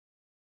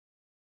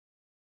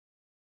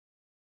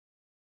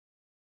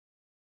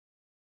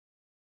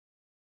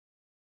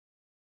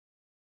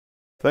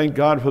Thank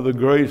God for the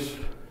grace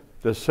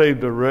that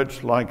saved a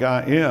wretch like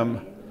I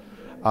am.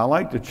 I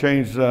like to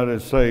change that and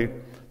say,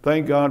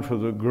 thank God for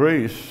the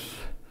grace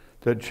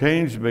that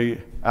changed me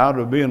out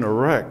of being a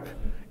wreck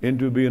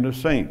into being a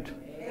saint.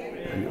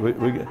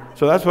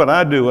 So that's what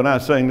I do when I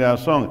sing that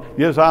song.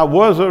 Yes, I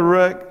was a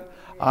wreck,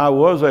 I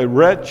was a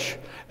wretch,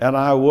 and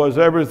I was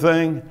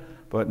everything,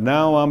 but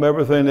now I'm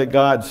everything that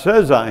God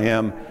says I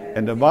am.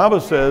 And the Bible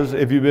says,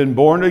 if you've been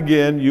born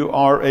again, you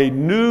are a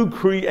new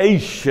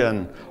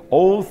creation.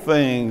 Old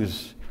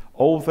things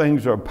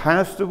are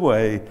passed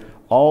away.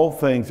 All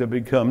things have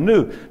become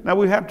new. Now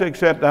we have to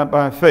accept that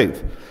by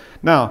faith.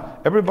 Now,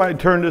 everybody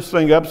turn this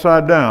thing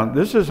upside down.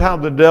 This is how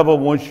the devil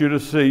wants you to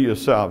see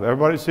yourself.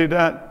 Everybody see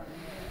that?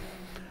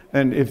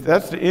 And if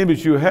that's the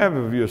image you have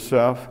of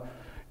yourself,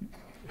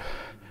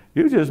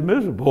 you're just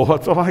miserable.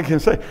 That's all I can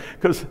say.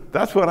 Because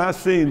that's what I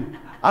seen.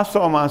 I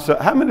saw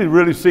myself. How many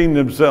really seen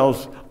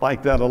themselves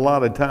like that a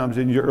lot of times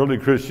in your early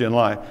Christian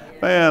life?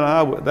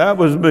 Man, that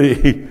was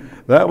me.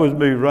 That was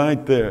me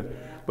right there.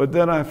 But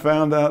then I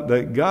found out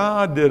that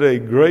God did a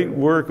great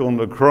work on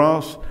the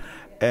cross,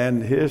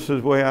 and this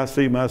is the way I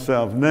see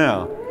myself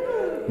now.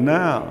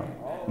 Now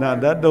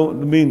that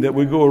don't mean that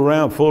we go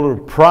around full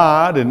of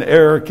pride and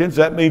arrogance.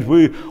 That means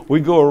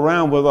we go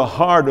around with a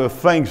heart of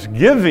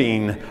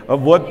thanksgiving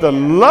of what the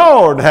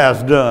Lord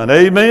has done.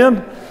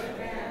 Amen?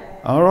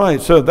 All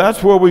right, so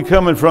that's where we're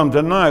coming from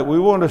tonight. We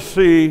want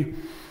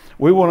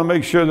to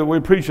make sure that we're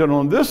preaching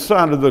on this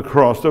side of the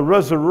cross, the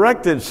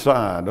resurrected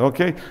side,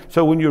 okay?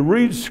 So when you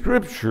read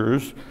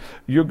scriptures,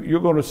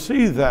 you're going to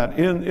see that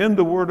in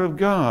the Word of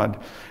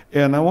God.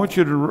 And I want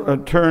you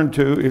to turn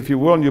to, if you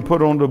will, and you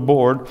put on the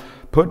board,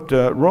 put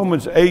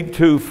Romans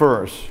 8:2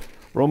 first.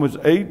 Romans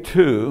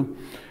 8:2,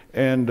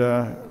 and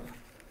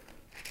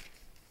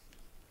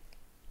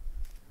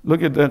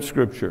look at that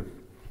scripture.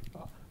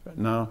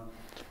 Now,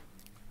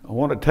 I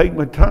want to take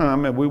my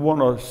time, and we want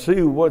to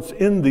see what's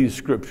in these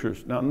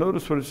scriptures. Now,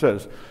 notice what it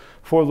says.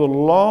 For the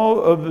law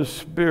of the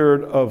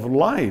Spirit of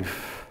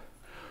life,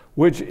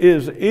 which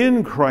is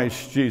in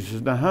Christ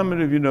Jesus. Now, how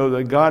many of you know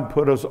that God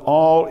put us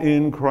all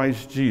in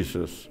Christ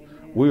Jesus?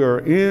 We are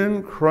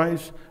in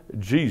Christ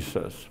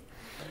Jesus.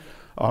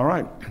 All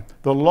right.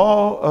 The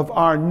law of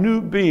our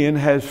new being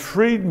has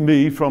freed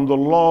me from the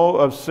law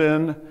of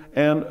sin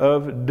and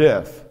of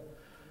death.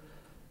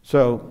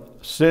 So,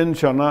 sin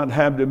shall not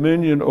have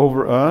dominion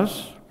over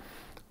us.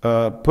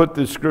 Put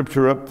this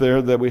scripture up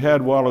there that we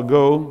had a while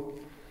ago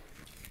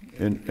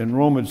in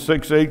Romans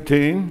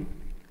 6:18.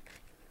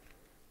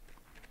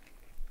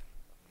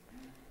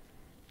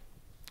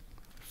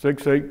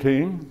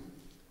 6:18.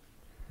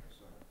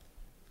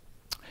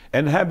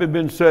 And having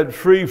been set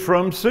free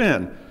from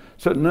sin.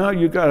 So now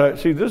you got to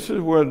see, this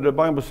is where the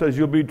Bible says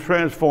you'll be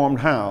transformed.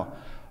 How?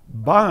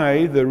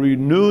 By the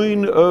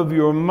renewing of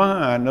your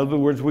mind. In other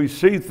words, we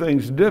see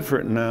things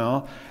different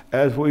now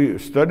as we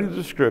study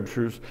the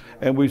scriptures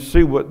and we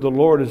see what the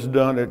Lord has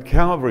done at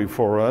Calvary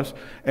for us,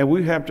 and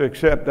we have to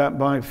accept that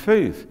by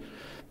faith,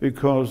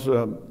 because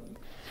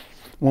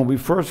when we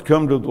first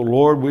come to the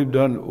Lord,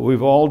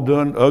 we've all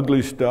done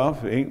ugly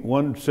stuff. Ain't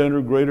one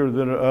sinner greater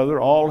than another.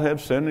 All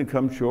have sinned and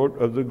come short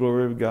of the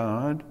glory of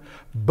God.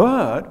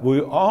 But we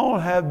all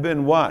have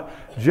been what?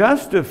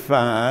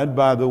 Justified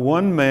by the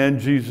one man,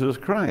 Jesus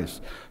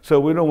Christ. So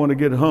we don't want to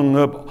get hung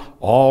up,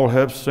 all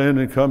have sinned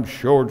and come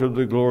short of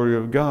the glory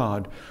of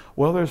God.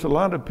 Well, there's a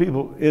lot of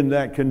people in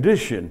that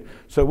condition.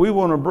 So we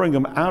want to bring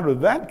them out of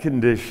that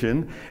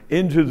condition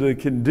into the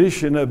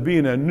condition of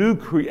being a new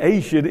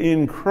creation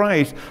in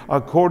Christ,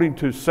 according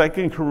to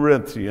 2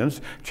 Corinthians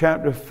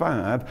chapter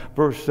 5,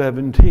 verse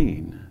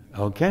 17.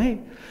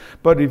 Okay?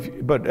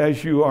 But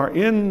as you are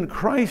in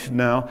Christ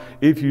now,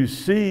 if you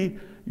see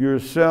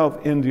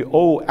yourself in the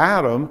old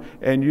Adam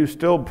and you're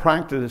still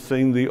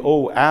practicing the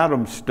old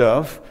Adam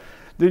stuff,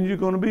 then you're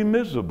going to be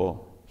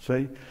miserable.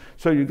 See?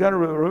 So you got to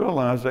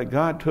realize that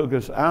God took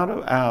us out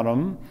of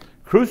Adam,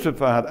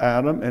 crucified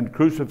Adam, and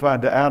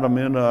crucified the Adam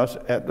in us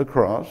at the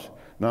cross.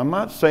 Now, I'm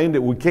not saying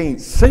that we can't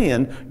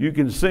sin. You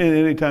can sin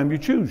anytime you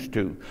choose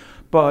to.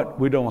 But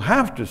we don't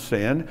have to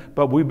sin,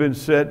 but we've been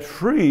set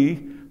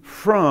free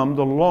from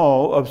the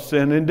law of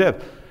sin and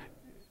death.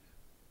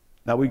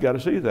 Now we got to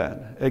see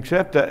that,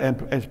 accept that,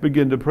 and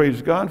begin to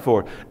praise God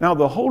for it. Now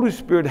the Holy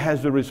Spirit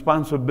has the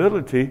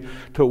responsibility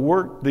to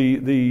work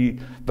the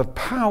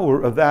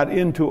power of that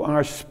into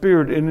our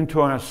spirit and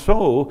into our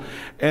soul.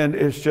 And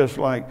it's just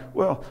like,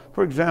 well,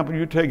 for example,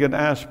 you take an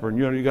aspirin.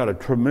 You know, you got a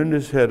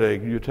tremendous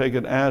headache. You take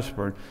an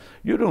aspirin.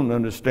 You don't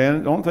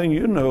understand. The only thing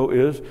you know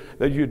is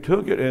that you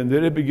took it, and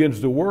then it begins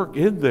to work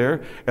in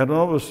there, and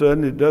all of a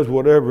sudden it does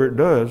whatever it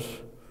does,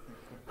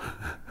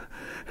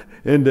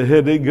 and the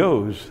headache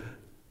goes.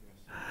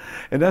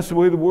 And that's the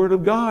way the Word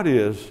of God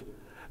is.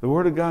 The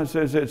Word of God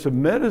says it's a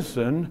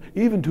medicine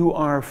even to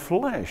our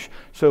flesh.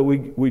 So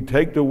we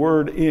take the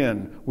Word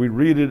in. We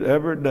read it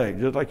every day,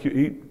 just like you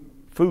eat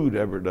food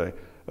every day.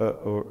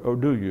 Or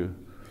do you?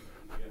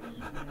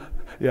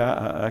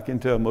 Yeah, I can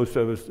tell most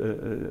of us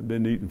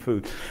been eating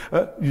food.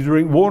 You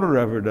drink water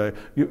every day.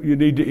 You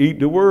need to eat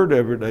the Word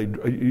every day.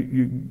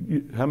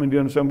 How many do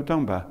you understand what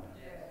I'm talking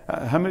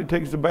about? How many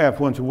takes a bath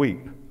once a week?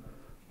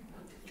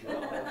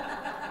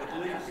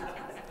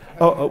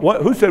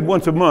 Who said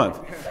once a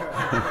month?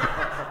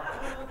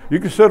 You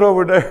can sit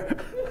over there.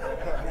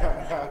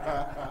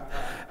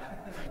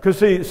 Because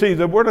see,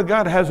 the Word of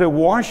God has a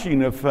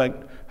washing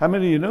effect. How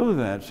many of you know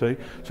that, see?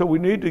 So we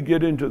need to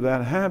get into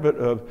that habit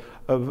of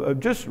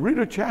just read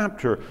a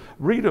chapter,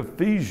 read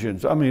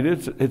Ephesians. I mean,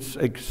 it's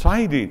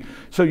exciting.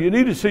 So you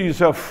need to see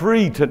yourself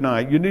free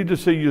tonight. You need to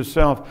see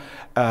yourself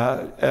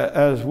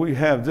as we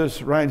have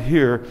this right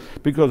here,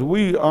 because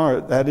we are,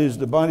 that is,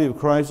 the body of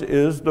Christ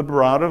is the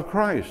bride of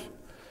Christ.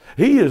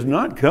 He is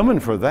not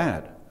coming for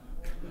that.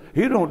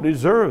 He don't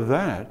deserve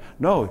that.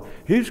 No,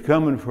 he's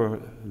coming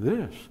for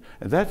this.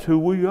 And that's who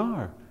we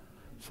are.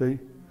 See?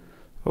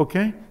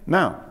 Okay?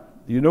 Now,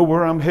 you know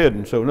where I'm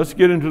heading. So let's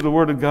get into the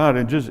Word of God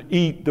and just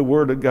eat the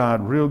Word of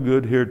God real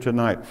good here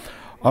tonight.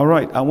 All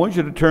right. I want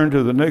you to turn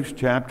to the next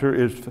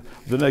chapter,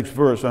 the next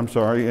verse,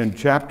 in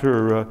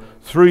chapter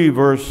 3,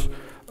 verse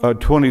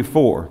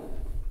 24.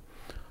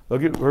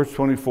 Look at verse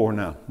 24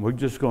 now. We're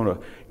just going to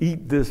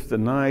eat this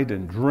tonight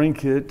and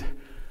drink it.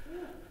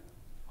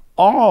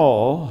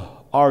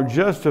 All are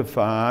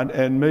justified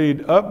and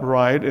made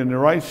upright in the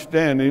right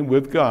standing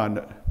with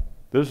God.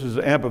 This is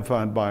the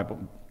Amplified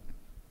Bible.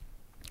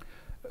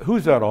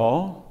 Who's that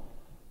all?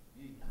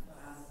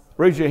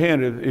 Raise your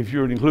hand if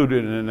you're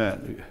included in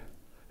that.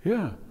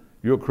 Yeah,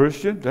 you're a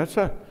Christian.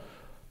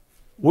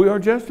 We are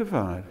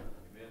justified.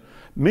 Amen.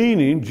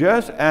 Meaning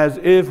just as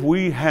if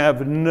we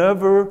have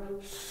never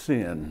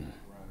sinned.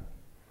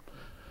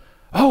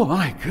 Oh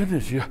my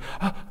goodness,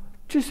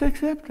 just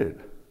accept it.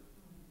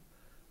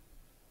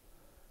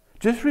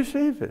 Just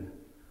receive it.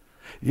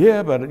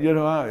 Yeah, but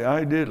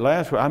I did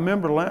last week. I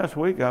remember last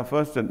week I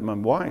fussed at my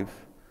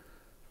wife.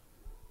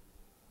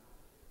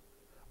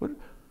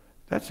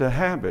 That's a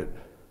habit.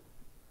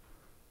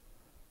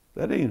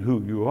 That ain't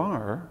who you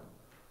are.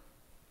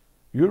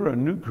 You're a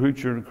new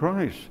creature in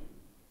Christ.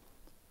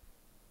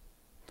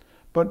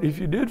 But if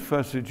you did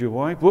fuss at your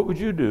wife, what would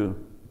you do?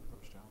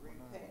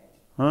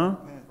 Huh?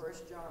 1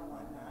 John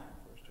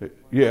 1:9.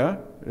 Yeah,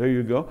 there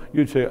you go.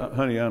 You'd say,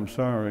 honey, I'm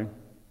sorry.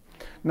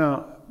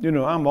 Now,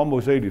 I'm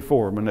almost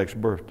 84, my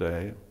next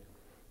birthday.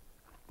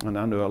 And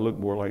I know I look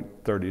more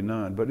like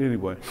 39, but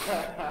anyway.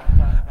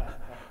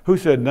 Who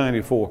said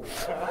 94?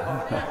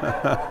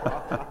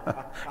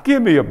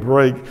 Give me a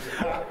break.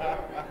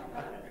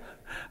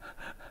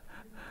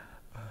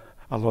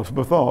 I lost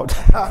my thought.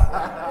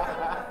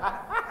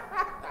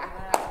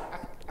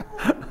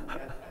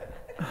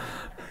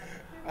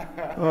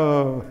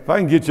 If I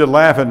can get you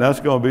laughing, that's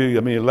going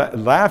to be,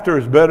 laughter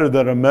is better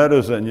than a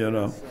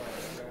medicine,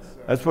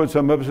 That's what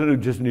some of us do,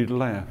 just need to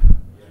laugh.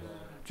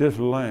 Just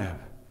laugh.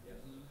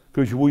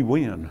 Because we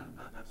win.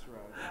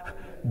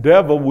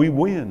 Devil, we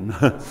win.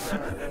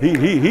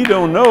 he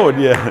don't know it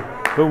yet,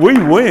 but we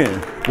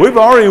win. We've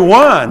already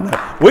won.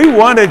 We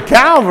won at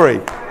Calvary.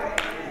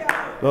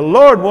 The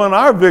Lord won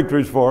our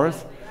victories for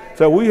us.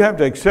 So we have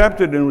to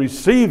accept it and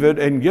receive it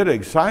and get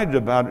excited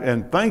about it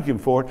and thank Him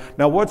for it.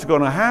 Now what's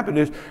going to happen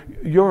is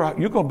you're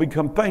going to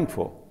become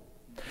thankful.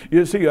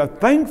 You see, a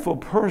thankful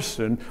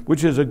person,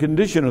 which is a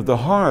condition of the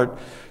heart,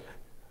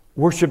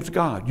 worships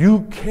God.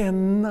 You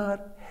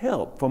cannot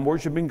help from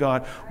worshiping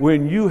God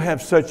when you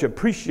have such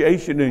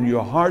appreciation in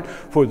your heart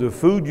for the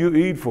food you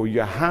eat, for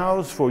your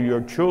house, for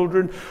your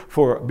children,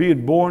 for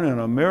being born in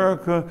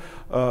America,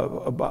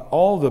 about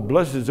all the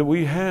blessings that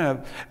we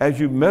have. As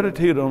you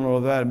meditate on all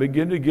that and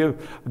begin to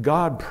give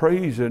God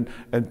praise and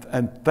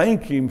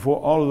thank Him for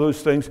all of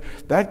those things,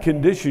 that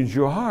conditions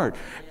your heart.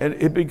 And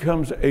it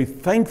becomes a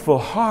thankful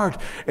heart.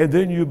 And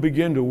then you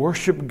begin to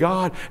worship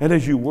God. And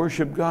as you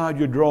worship God,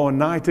 you're drawing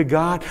nigh to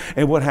God.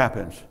 And what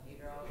happens?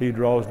 He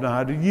draws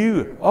nigh to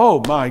you.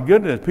 Oh my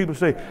goodness. People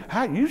say,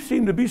 "How you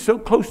seem to be so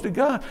close to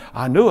God."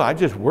 I know, I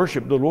just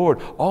worship the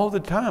Lord all the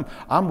time.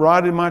 I'm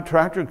riding my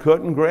tractor,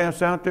 cutting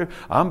grass out there.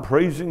 I'm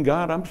praising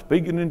God. I'm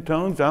speaking in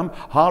tongues. I'm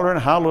hollering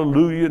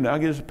hallelujah. And I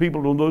guess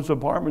people in those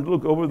apartments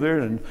look over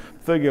there and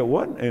figure,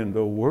 what in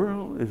the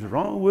world is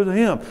wrong with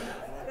him?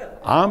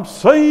 I'm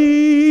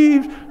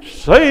saved,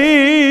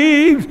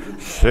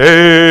 saved,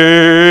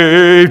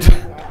 saved.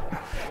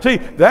 See,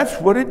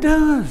 that's what it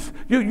does.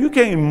 You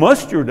can't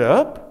muster it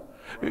up.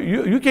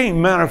 You can't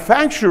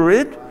manufacture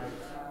it.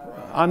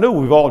 I know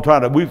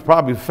we've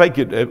probably fake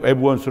it every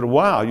once in a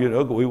while,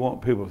 we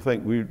want people to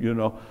think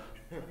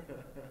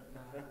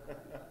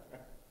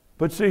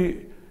But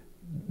see,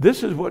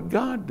 this is what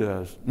God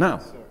does.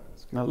 Now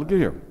look at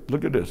here.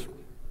 Look at this.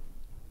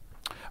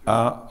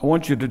 I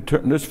want you to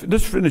turn, let's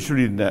finish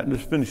reading that, and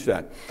let's finish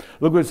that.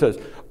 Look what it says.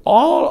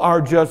 All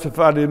are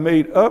justified and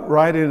made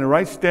upright in the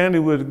right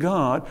standing with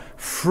God,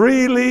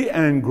 freely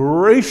and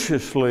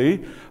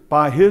graciously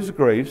by His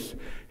grace,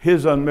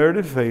 His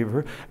unmerited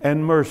favor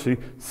and mercy,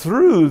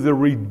 through the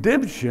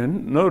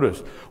redemption, notice,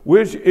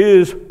 which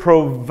is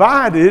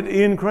provided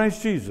in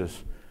Christ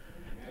Jesus.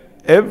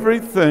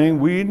 Everything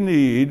we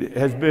need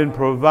has been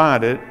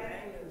provided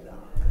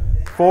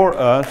for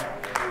us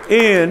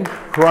in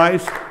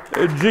Christ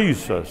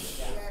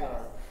Jesus.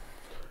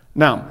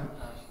 Now,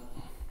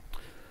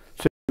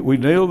 see, we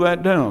nailed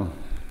that down.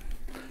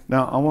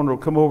 Now, I want to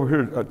come over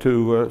here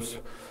to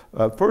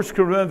 1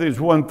 Corinthians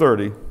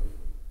 1:30.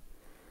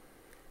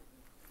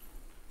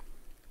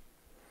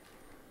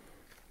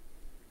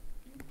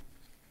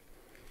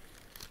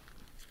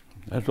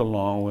 That's a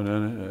long one,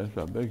 isn't it?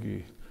 That's a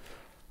biggie.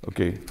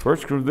 Okay, 1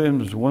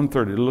 Corinthians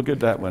 1:30. Look at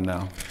that one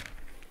now.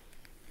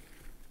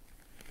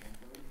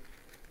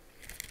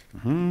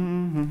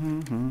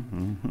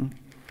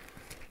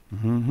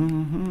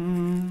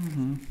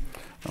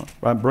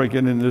 I'm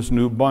breaking in this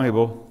new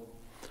Bible.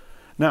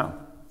 Now,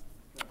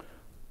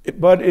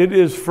 but it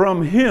is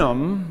from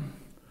him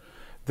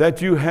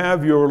that you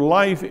have your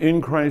life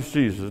in Christ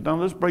Jesus. Now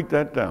let's break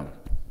that down.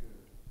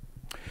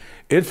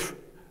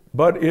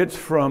 But it's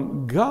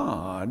from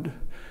God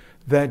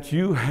that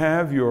you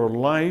have your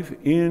life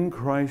in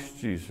Christ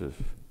Jesus.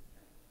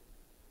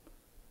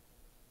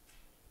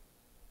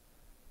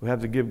 We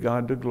have to give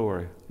God the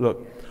glory.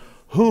 Look,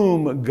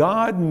 whom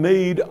God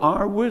made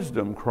our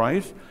wisdom.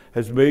 Christ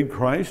has made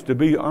Christ to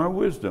be our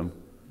wisdom.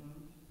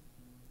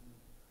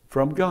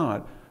 From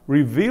God.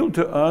 Revealed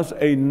to us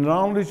a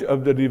knowledge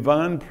of the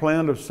divine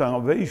plan of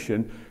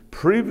salvation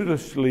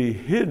previously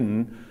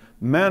hidden,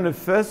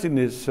 manifesting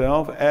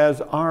itself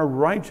as our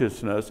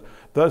righteousness,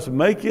 thus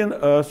making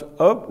us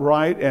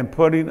upright and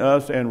putting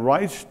us in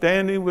right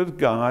standing with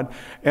God,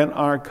 and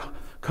our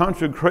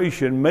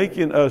consecration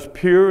making us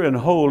pure and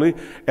holy,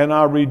 and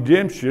our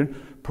redemption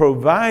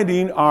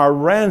providing our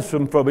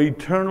ransom from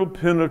eternal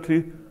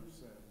penalty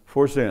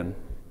for sin.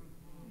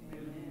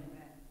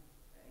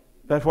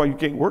 That's why you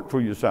can't work for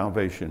your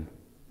salvation.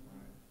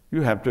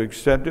 You have to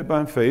accept it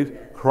by faith.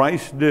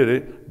 Christ did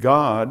it.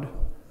 God,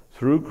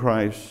 through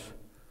Christ.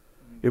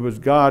 It was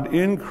God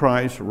in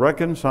Christ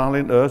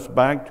reconciling us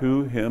back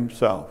to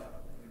himself.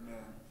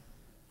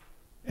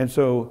 And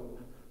so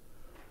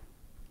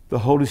the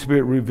Holy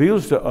Spirit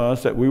reveals to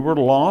us that we were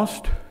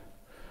lost,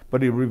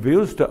 but he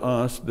reveals to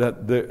us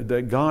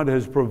that God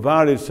has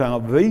provided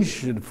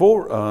salvation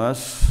for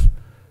us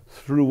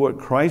through what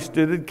Christ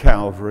did at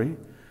Calvary.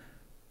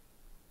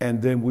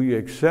 And then we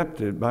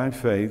accept it by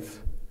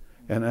faith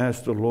and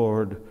ask the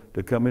Lord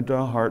to come into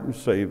our heart and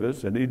save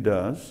us, and he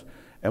does.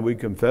 And we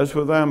confess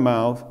with our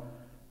mouth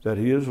that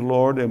he is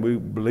Lord, and we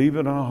believe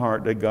in our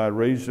heart that God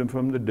raised him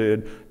from the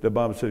dead. The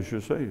Bible says you're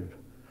saved.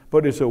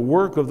 But it's a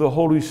work of the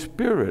Holy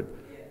Spirit.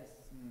 Yes.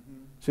 Mm-hmm.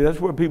 See, that's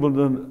where people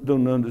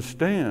don't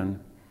understand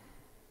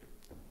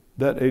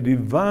that a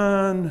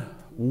divine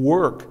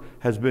work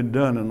has been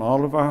done in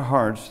all of our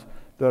hearts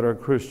that are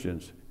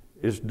Christians.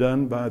 It's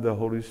done by the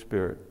Holy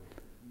Spirit.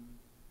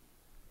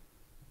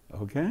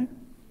 Okay?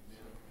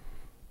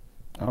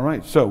 All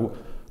right, so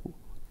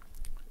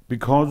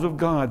because of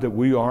God that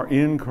we are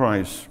in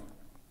Christ.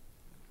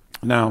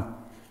 Now,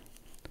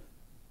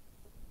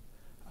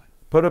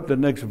 put up the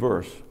next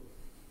verse.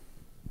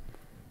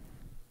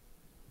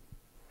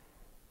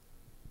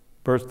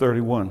 Verse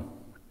 31.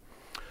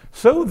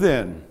 So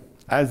then,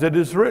 as it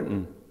is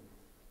written,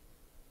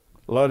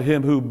 let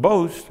him who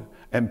boasts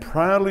and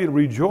proudly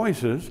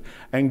rejoices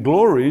and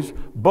glories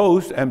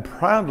boast and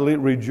proudly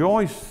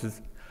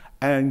rejoices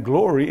and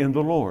glory in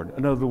the Lord.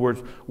 In other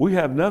words, we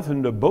have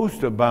nothing to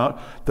boast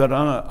about that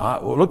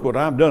look what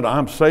I've done.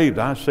 I'm saved.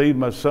 I saved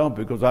myself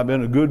because I've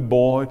been a good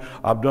boy.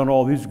 I've done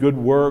all these good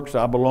works.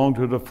 I belong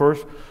to the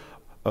First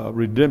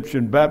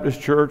Redemption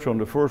Baptist Church on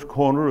the first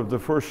corner of the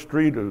first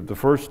street of the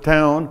first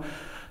town.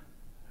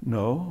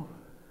 No.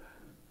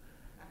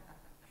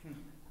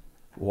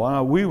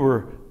 While we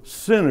were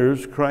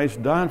sinners,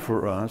 Christ died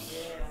for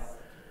us.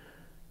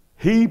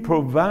 He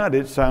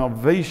provided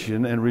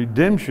salvation and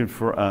redemption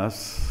for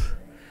us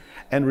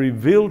and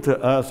revealed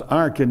to us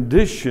our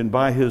condition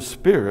by his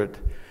Spirit.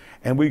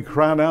 And we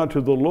cried out to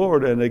the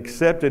Lord and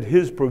accepted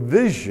his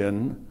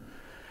provision.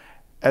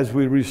 As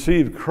we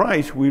received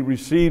Christ, we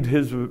received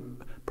his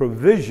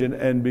provision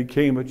and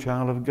became a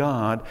child of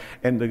God.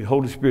 And the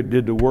Holy Spirit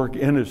did the work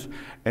in us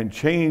and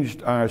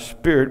changed our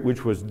spirit,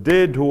 which was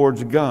dead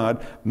towards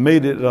God,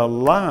 made it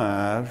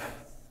alive.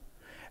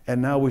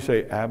 And now we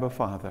say, Abba,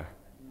 Father.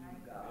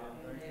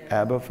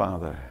 Abba,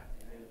 Father.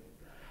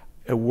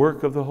 A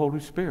work of the Holy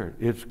Spirit.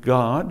 It's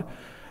God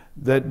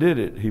that did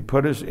it. He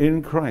put us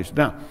in Christ.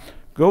 Now,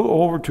 go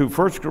over to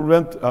 2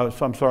 Corinthians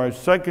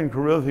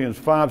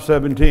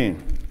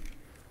 5:17.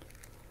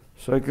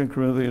 2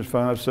 Corinthians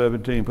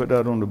 5:17. Put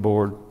that on the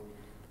board.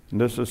 And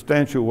this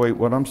substantiate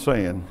what I'm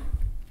saying.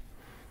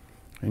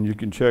 And you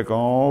can check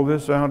all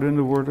this out in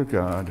the Word of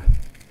God.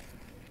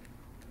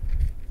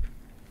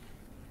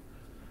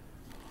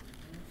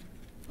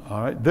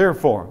 All right.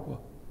 Therefore,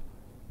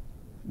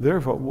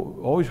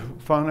 always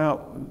find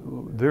out,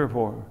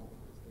 therefore,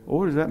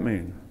 what does that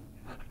mean?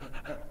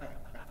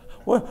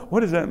 What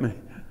does that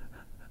mean?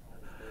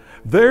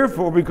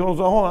 Therefore, because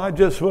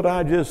what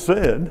I just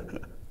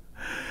said,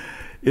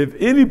 if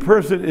any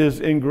person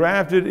is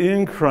engrafted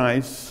in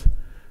Christ,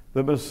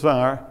 the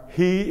Messiah,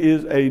 he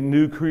is a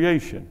new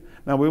creation.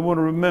 Now we want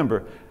to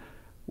remember,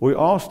 we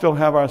all still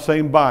have our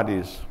same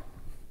bodies.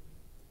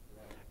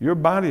 Your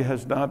body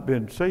has not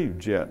been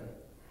saved yet.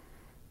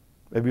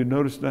 Have you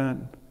noticed that?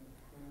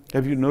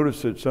 Have you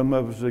noticed that some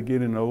of us are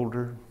getting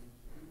older?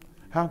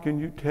 How can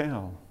you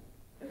tell?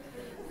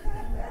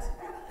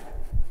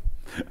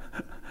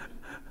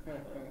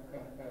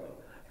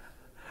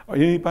 Are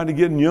anybody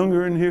getting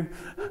younger in here?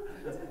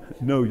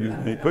 No, you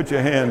ain't. Put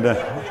your hand down.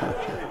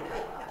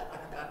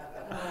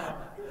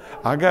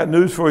 I got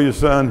news for you,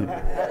 son.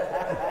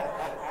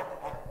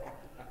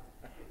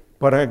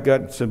 But I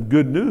got some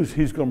good news.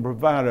 He's going to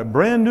provide a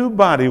brand new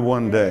body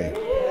one day.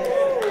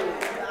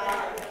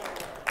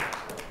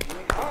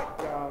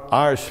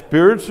 Our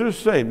spirits are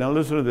saved. Now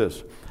listen to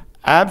this.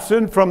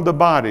 Absent from the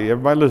body.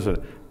 Everybody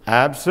listen.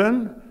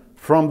 Absent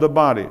from the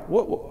body.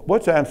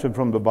 What's absent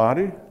from the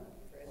body?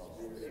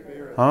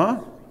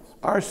 Huh?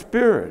 Our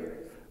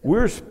spirit.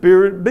 We're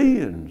spirit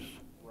beings.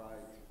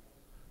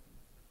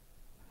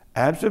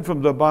 Absent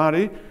from the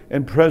body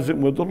and present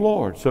with the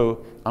Lord.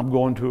 So I'm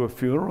going to a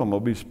funeral. I'm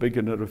going to be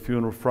speaking at a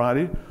funeral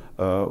Friday.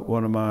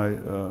 One of my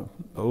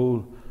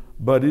old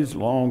buddies, a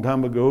long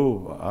time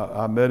ago,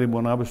 I met him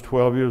when I was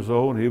 12 years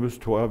old, and he was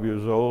 12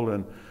 years old,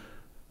 and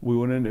we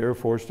went in the Air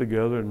Force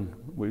together, and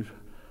we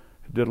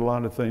did a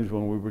lot of things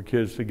when we were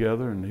kids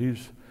together, and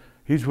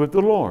he's with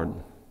the Lord.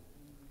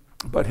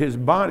 But his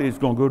body is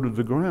going to go to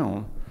the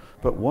ground.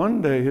 But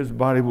one day his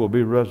body will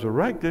be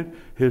resurrected,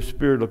 his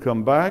spirit will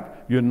come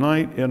back,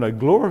 unite in a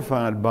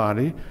glorified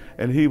body,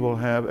 and he will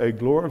have a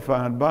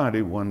glorified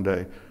body one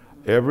day.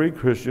 Every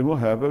Christian will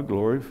have a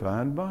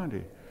glorified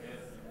body.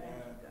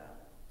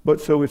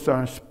 But so it's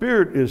our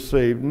spirit is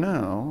saved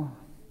now,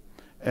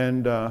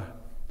 and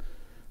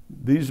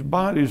these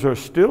bodies are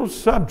still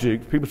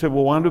subject. People say,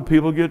 well, why do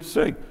people get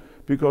sick?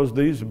 Because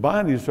these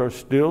bodies are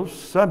still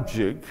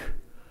subject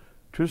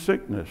to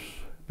sickness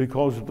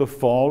because of the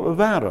fall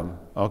of Adam,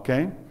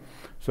 okay?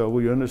 So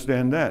we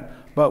understand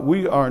that. But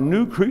we are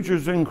new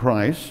creatures in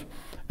Christ,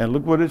 and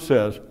look what it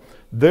says.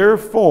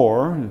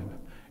 Therefore,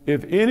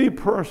 if any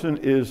person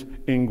is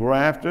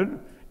engrafted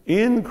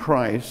in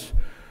Christ,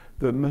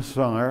 the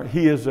Messiah,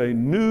 he is a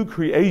new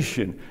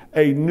creation,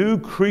 a new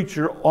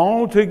creature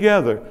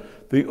altogether.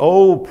 The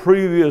old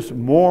previous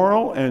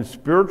moral and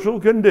spiritual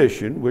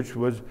condition, which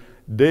was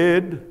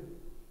dead,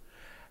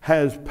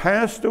 has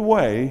passed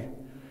away.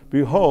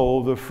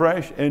 Behold, the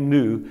fresh and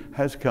new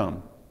has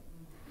come.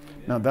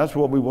 Now that's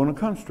what we want to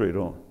concentrate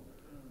on.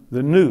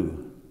 The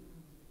new.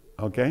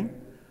 Okay?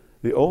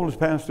 The old has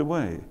passed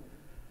away.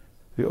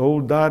 The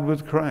old died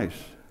with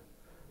Christ.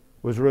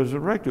 Was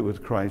resurrected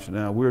with Christ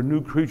now. We're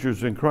new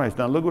creatures in Christ.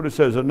 Now look what it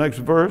says. The next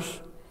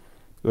verse.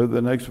 Go to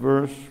the next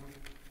verse.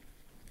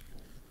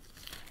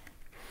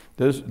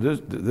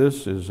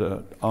 This is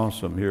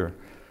awesome here.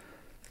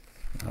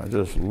 I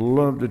just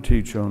love to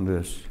teach on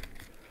this.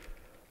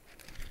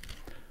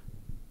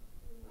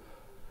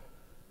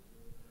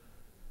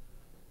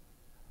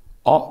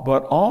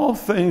 But all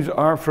things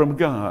are from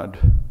God,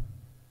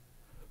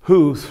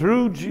 who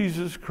through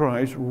Jesus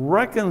Christ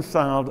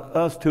reconciled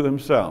us to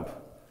himself.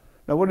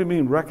 Now what do you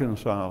mean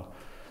reconciled?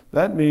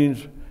 That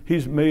means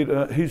he's made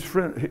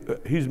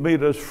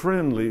us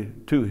friendly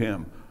to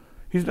him.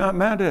 He's not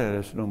mad at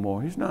us no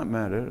more. He's not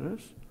mad at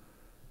us.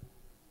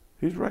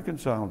 He's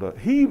reconciled us.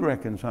 He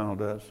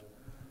reconciled us.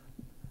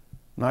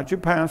 Not your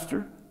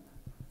pastor,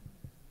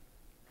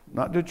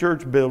 not the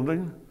church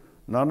building,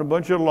 not a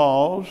bunch of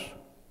laws.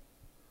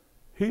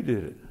 He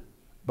did it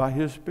by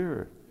his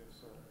Spirit.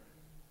 Yes, sir.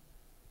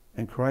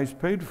 And Christ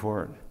paid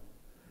for it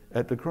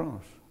at the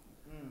cross.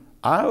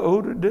 I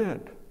owed a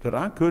debt that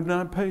I could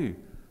not pay.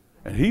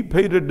 And he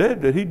paid a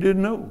debt that he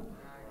didn't owe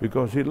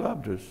because he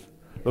loved us.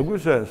 Look what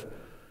it says.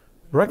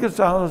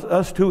 Reconciles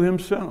us to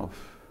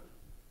himself.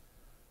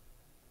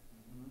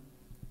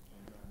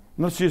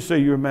 Let's just say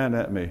you're mad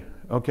at me,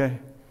 okay?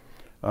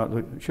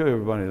 Look, show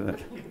everybody that.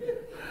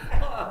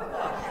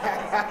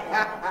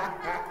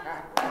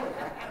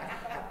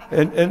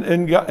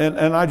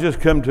 And I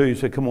just come to you and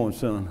say, come on,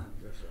 son.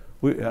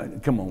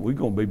 Come on, we're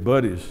going to be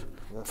buddies.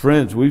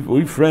 Friends.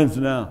 We friends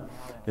now.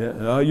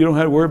 Yeah, you don't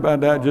have to worry about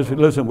that. Just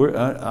listen,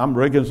 I'm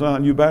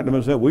reconciling you back to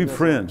myself. We're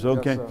friends,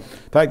 okay? Yes,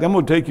 in fact, I'm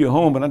going to take you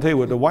home, but I tell you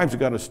what, the wife's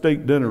got a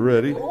steak dinner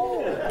ready.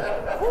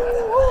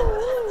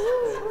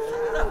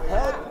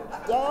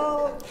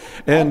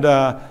 And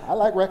I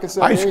like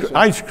reconciliation.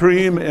 Ice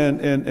cream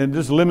and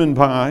just lemon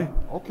pie.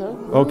 Okay.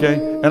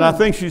 Okay. And I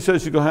think she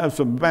says she's going to have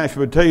some mashed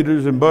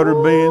potatoes and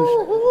buttered beans.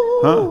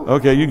 Huh?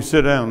 Okay, you can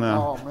sit down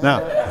now. Oh, now.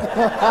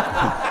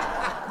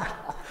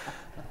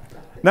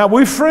 Now,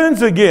 we're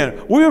friends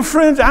again. We're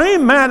friends. I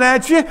ain't mad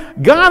at you.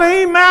 God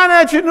ain't mad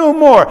at you no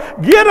more.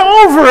 Get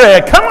over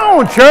it. Come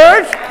on,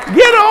 church.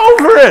 Get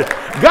over it.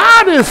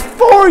 God is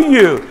for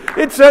you.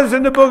 It says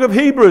in the book of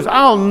Hebrews,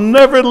 I'll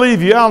never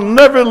leave you. I'll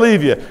never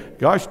leave you.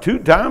 Gosh, 2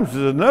 times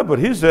is enough, but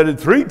he said it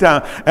 3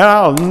 times, and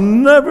I'll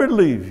never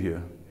leave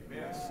you.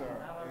 Yes, sir.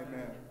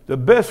 Amen. The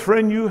best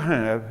friend you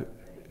have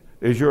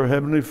is your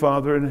Heavenly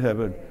Father in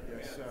heaven.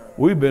 Yes, sir.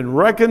 We've been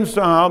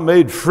reconciled,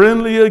 made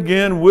friendly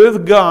again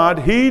with God.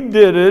 He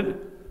did it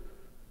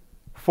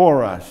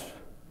for us.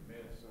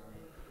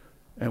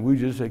 And we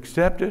just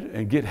accept it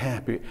and get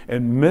happy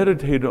and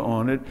meditate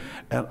on it.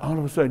 And all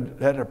of a sudden,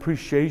 that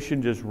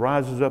appreciation just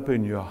rises up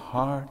in your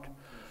heart.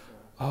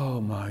 Oh,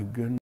 my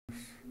goodness.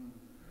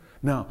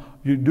 Now,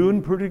 you're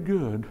doing pretty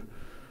good.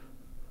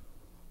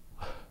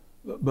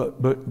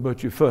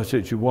 But you fuss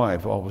at your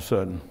wife all of a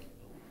sudden.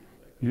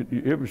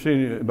 You ever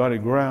seen anybody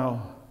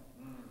growl?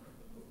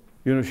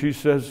 You know, she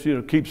says, you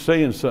know, keep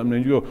saying something,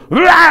 and you go,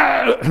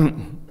 "Rah!"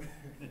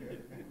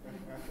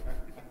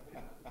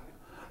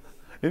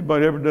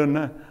 Anybody ever done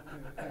that?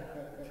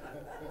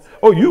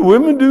 Oh, you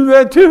women do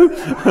that too?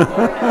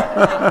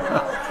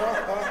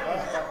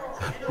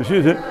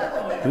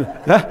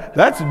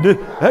 That's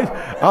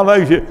I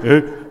like it.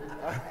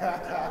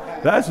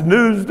 That's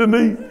news to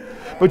me.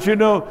 But you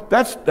know,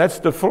 that's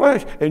the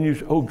flesh. And you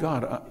say, oh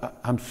God,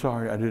 I'm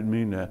sorry, I didn't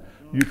mean that.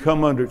 You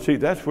come under, see,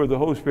 that's where the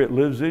Holy Spirit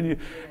lives in you,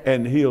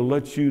 and He'll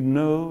let you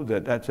know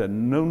that that's a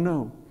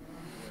no-no.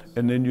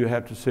 And then you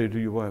have to say to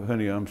your wife,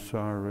 honey, I'm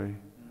sorry.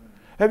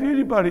 Have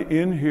anybody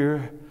in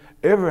here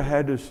ever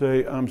had to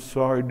say, I'm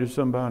sorry to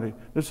somebody?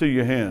 Let's see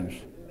your hands.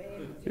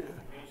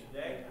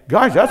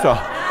 Guys, that's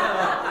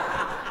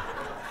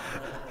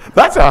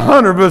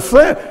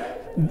 100%.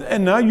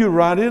 And now you're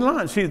right in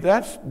line. See,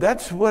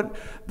 that's what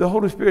the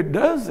Holy Spirit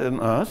does in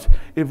us.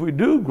 If we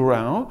do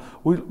growl,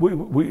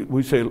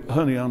 we say,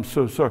 honey, I'm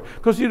so sorry.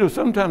 Because, you know,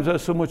 sometimes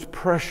there's so much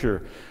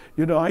pressure.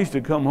 You know, I used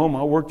to come home.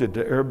 I worked at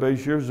the air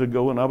base years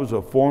ago, and I was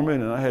a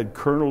foreman, and I had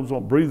colonels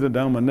breathing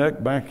down my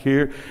neck back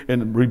here,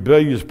 and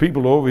rebellious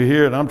people over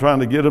here, and I'm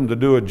trying to get them to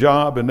do a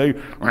job, and they...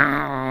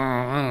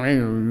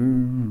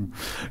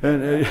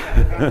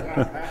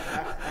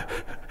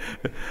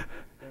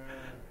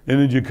 And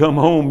then you come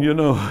home, you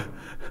know,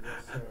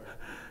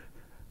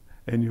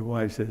 and your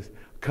wife says,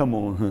 come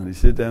on, honey,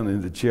 sit down in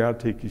the chair. I'll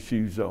take your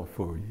shoes off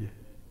for you.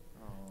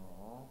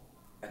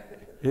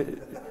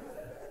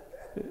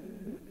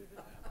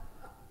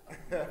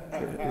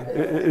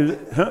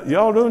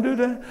 Y'all don't do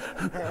that?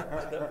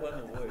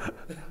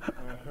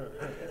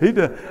 He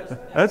does.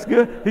 That's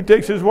good. He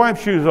takes his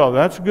wife's shoes off.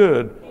 That's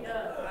good. He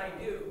does. I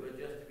do, but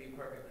just to be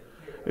perfectly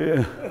clear.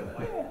 Yeah.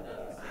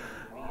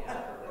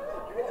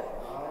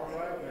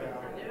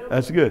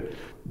 That's good.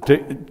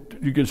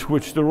 You can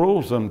switch the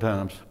roles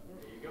sometimes.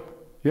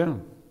 Yeah.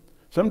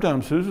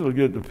 Sometimes Susan will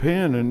get the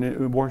pen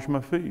and wash my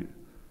feet.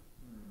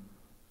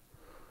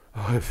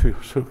 Oh, it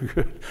feels so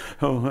good.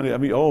 Oh, honey, I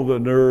mean, all the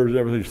nerves,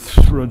 everything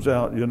runs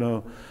out, you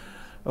know.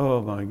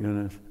 Oh, my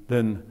goodness.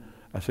 Then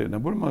I said, now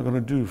what am I going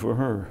to do for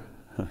her?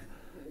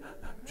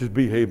 Just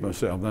behave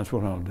myself. That's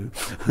what I'll do.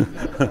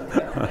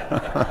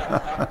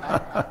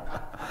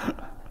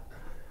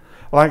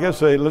 Like I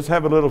say, let's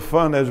have a little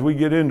fun as we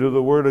get into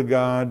the Word of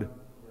God.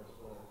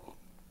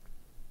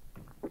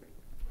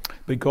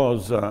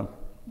 Because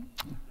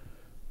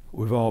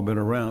we've all been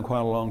around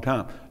quite a long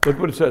time. Look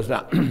what it says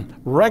now.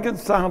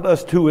 Reconciled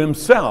us to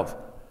Himself.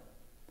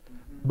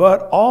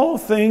 But all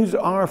things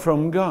are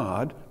from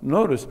God.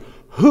 Notice,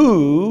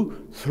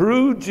 who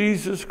through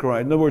Jesus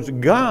Christ, in other words,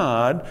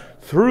 God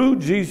through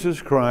Jesus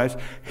Christ,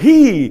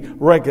 He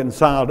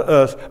reconciled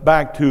us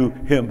back to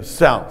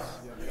Himself.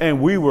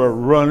 And we were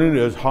running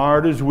as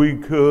hard as we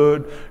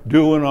could,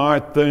 doing our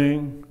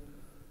thing.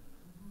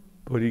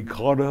 But He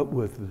caught up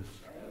with us.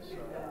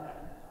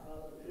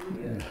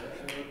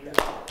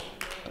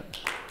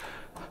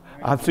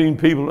 I've seen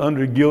people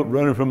under guilt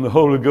running from the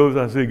Holy Ghost.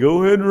 I say,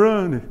 go ahead and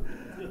run.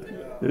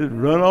 Just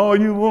run all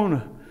you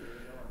want to.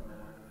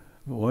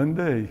 One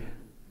day,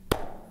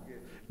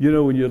 you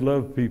know, when you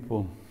love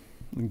people,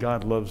 and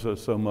God loves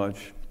us so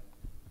much,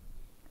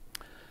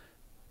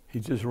 He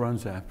just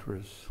runs after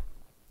us.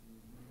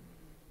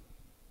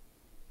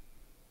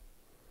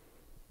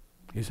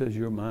 He says,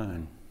 you're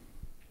mine.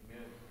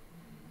 Amen.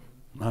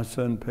 My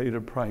Son paid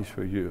a price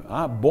for you.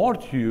 I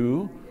bought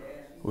you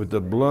with the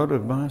blood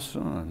of my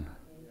Son.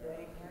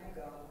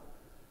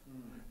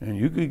 And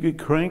you could get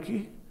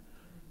cranky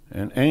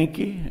and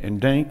anky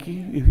and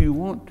danky if you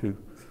want to.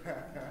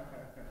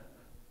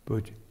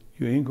 But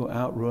you ain't going to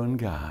outrun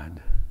God.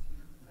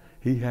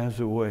 He has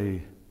a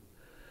way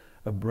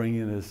of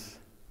bringing us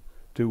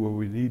to where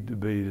we need to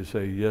be to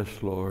say, yes,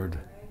 Lord.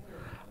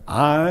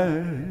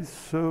 I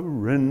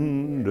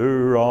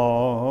surrender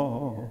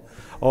all.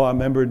 Oh, I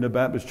remember in the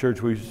Baptist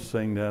church we used to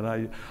sing that.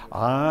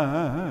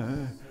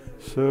 I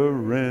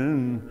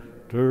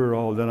surrender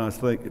all. Then I was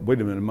thinking, wait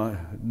a minute,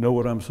 know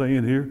what I'm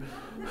saying here?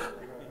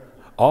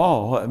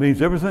 All, that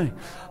means everything.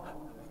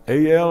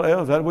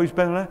 A-L-L, is that the way you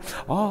spell that?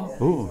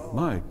 Oh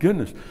my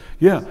goodness.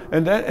 Yeah,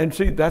 and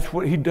see, that's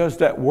what He does,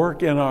 that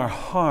work in our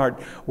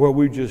heart where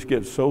we just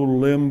get so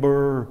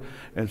limber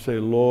and say,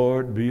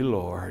 Lord, be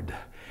Lord.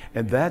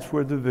 And that's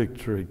where the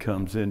victory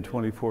comes in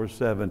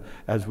 24/7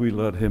 as we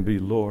let Him be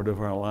Lord of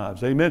our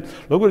lives. Amen.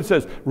 Look what it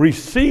says.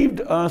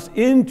 Received us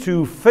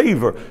into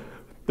favor.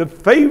 The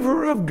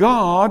favor of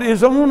God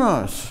is on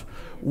us.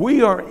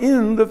 We are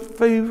in the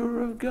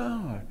favor of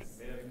God.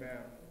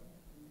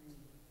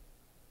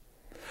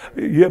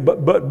 Yeah,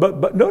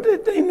 but no,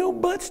 there ain't no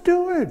buts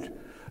to it.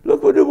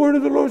 Look what the word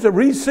of the Lord said.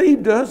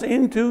 Received us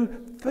into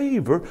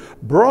favor,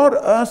 brought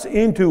us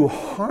into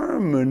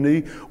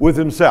harmony with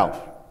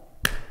himself.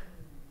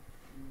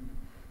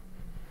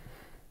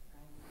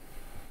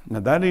 Now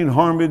that ain't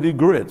harmony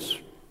grits.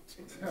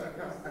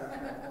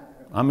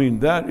 I mean,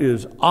 that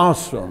is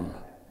awesome.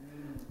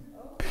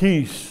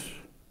 Peace,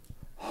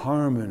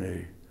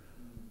 harmony,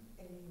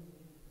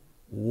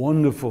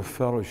 wonderful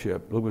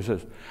fellowship. Look what it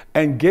says.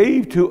 And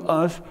gave to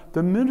us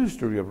the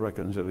ministry of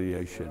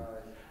reconciliation,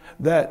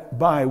 that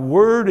by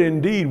word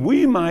and deed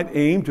we might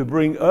aim to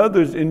bring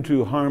others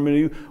into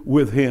harmony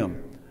with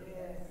him.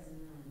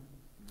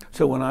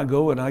 So when I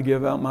go and I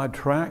give out my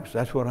tracts,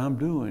 that's what I'm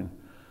doing.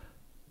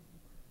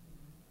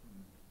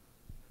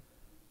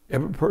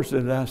 Every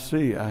person that I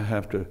see, I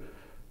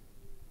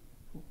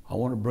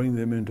want to bring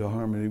them into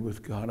harmony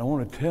with God. I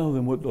want to tell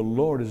them what the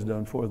Lord has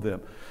done for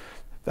them.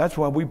 That's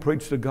why we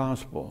preach the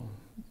gospel.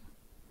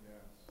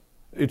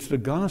 It's the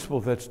gospel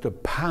that's the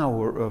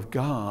power of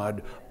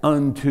God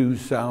unto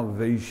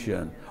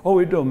salvation. Oh,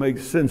 it don't make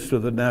sense to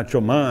the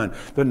natural mind.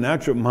 The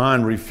natural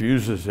mind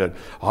refuses it.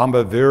 I'm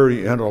a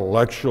very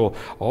intellectual.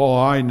 Oh,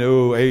 I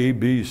know A,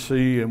 B,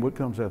 C, and what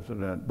comes after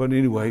that? But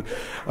anyway,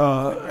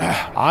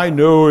 I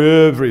know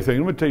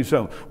everything. Let me tell you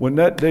something. When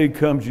that day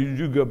comes,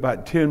 you got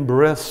about 10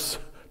 breaths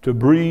to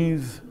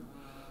breathe.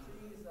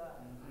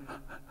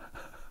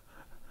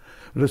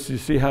 Let's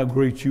just see how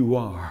great you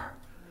are,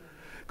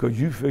 because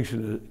you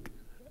fixing to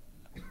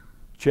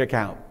check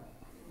out.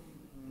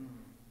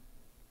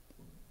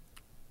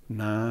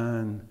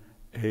 9,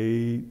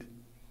 8,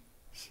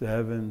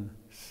 7,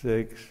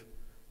 6,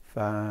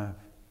 5,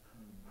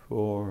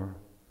 4,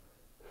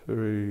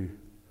 3,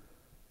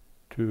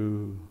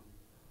 2,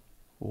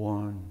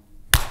 1.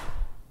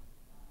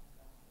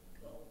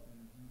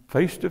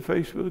 Face to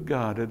face with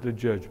God at the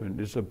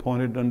judgment. It's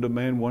appointed unto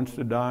man once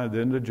to die,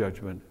 then the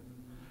judgment.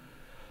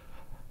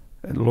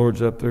 And the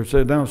Lord's up there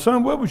said, now,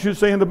 son, what was you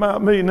saying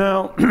about me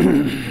now?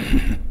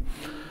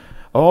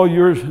 All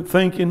your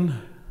thinking,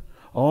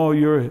 all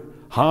your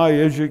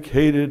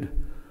high-educated,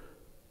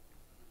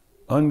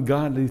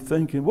 ungodly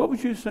thinking. What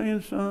was you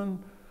saying,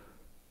 son?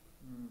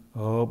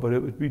 Oh, but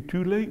it would be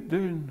too late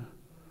then.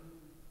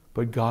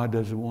 But God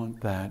doesn't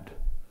want that.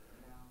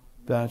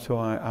 That's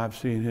why I've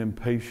seen him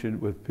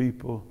patient with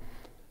people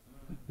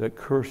that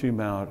curse him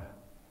out.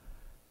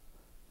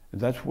 And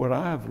that's what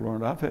I've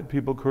learned. I've had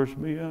people curse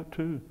me out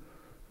too.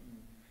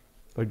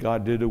 But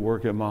God did the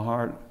work in my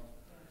heart.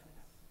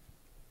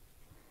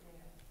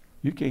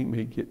 You can't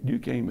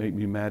make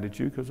me mad at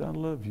you, because I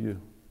love you.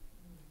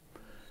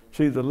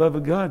 See, the love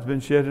of God's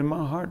been shed in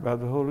my heart by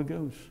the Holy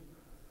Ghost.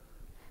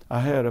 I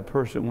had a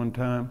person one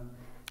time,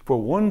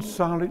 for one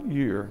solid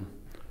year,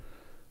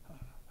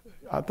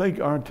 I think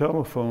our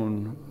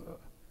telephone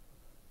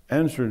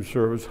answering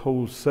service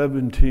holds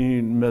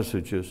 17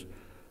 messages.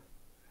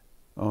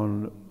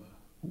 On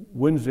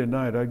Wednesday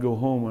night, I'd go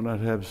home and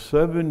I'd have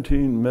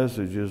 17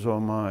 messages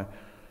on my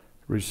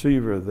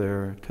receiver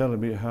there telling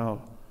me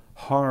how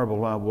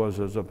horrible I was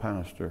as a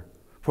pastor.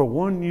 For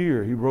 1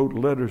 year, he wrote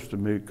letters to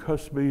me,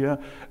 cussed me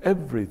out,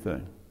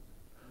 everything.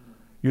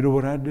 You know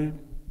what I did?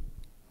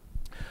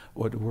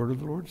 What the word of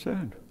the Lord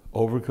said.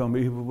 Overcome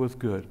evil with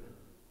good.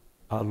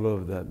 I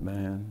love that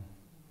man.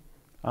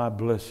 I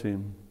bless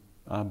him.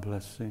 I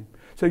bless him.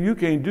 So you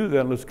can't do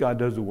that unless God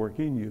does the work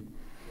in you.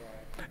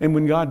 And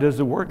when God does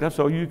the work, that's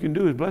all you can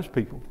do is bless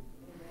people.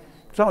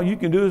 That's all you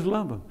can do is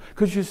love them.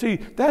 Because you see,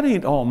 that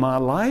ain't all my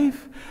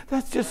life.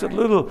 That's just a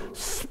little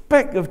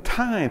speck of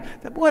time.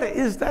 What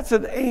is, that's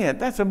an ant,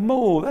 that's a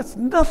mole, that's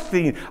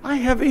nothing. I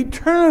have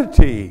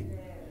eternity.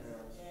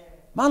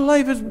 My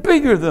life is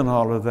bigger than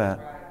all of that.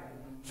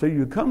 So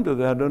you come to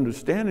that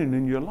understanding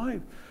in your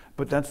life.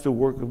 But that's the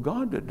work of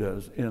God that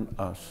does in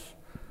us.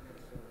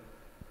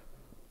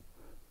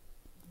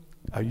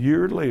 A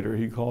year later,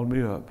 he called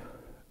me up,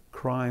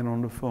 crying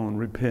on the phone,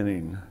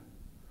 repenting.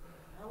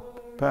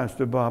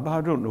 Pastor Bob,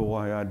 I don't know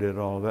why I did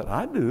all that.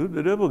 I do.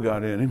 The devil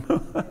got in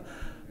him.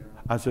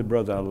 I said,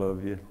 brother, I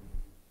love you.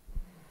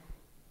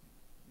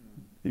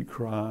 He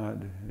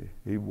cried.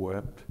 He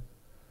wept.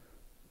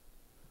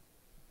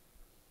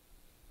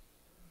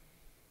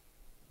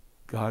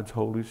 God's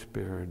Holy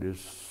Spirit is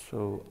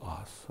so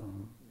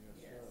awesome.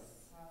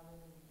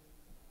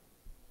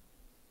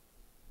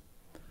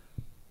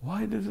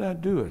 Why does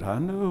that do it? I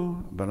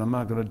know, but I'm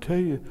not going to tell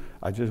you.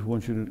 I just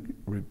want you to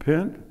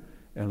repent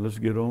and let's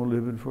get on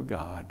living for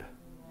God.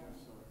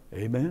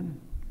 Amen?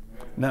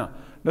 Now,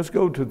 let's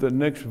go to the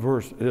next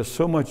verse. There's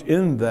so much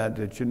in that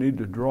that you need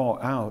to draw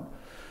out.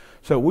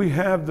 So we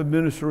have the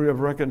ministry of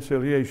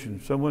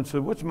reconciliation. Someone said,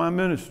 what's my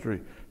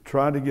ministry?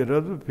 Try to get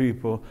other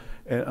people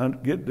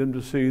and get them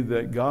to see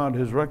that God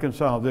has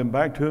reconciled them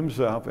back to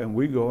himself, and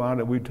we go out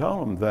and we tell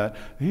them that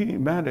he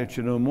ain't mad at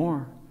you no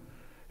more.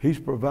 He's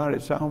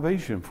provided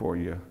salvation for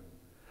you.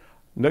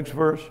 Next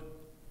verse.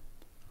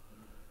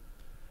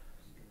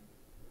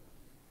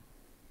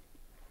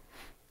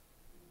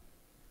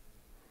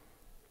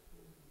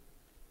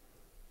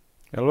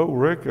 Hello,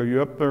 Rick. Are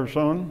you up there,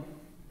 son?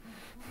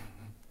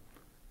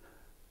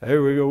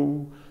 There we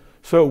go.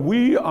 So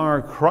we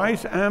are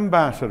Christ's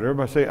ambassador.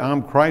 Everybody say,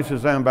 I'm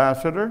Christ's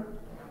ambassador.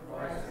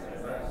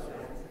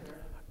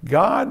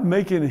 God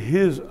making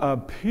his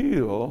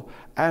appeal,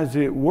 as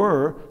it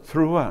were,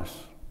 through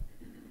us.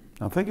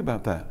 Now think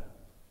about that.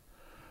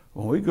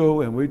 When we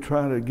go and we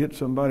try to get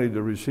somebody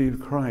to receive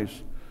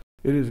Christ,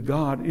 it is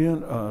God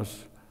in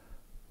us,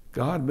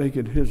 God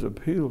making his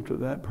appeal to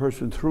that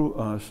person through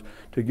us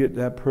to get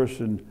that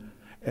person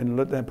and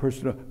let that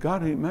person know,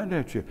 God ain't mad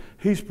at you.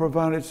 He's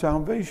provided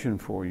salvation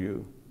for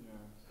you. Yes.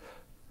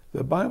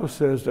 The Bible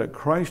says that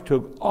Christ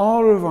took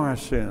all of our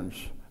sins.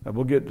 And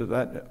we'll get to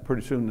that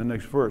pretty soon in the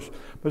next verse.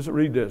 Let's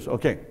read this.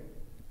 Okay.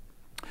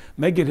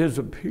 Making his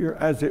appeal,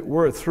 as it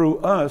were, through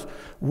us,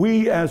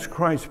 we as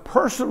Christ's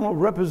personal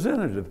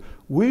representative,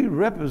 we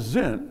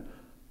represent,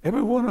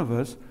 every one of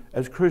us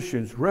as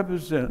Christians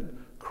represent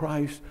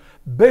Christ,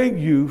 beg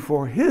you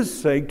for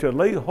his sake to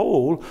lay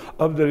hold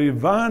of the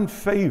divine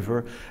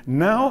favor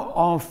now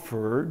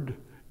offered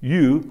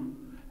you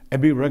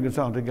and be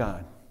reconciled to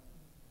God.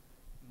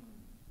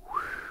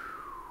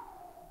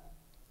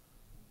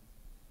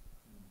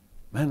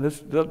 Man,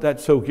 let that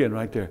soak in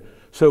right there.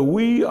 So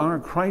we are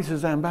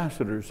Christ's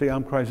ambassadors. See,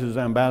 I'm Christ's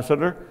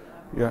ambassador.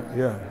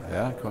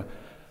 Yeah.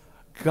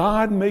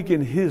 God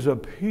making his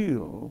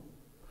appeal,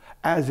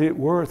 as it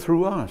were,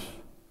 through us.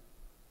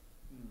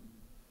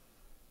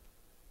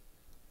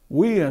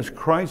 We as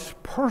Christ's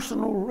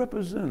personal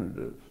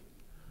representatives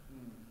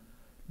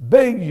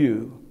beg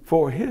you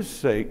for his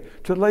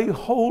sake to lay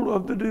hold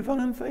of the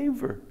divine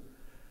favor.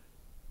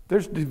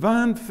 There's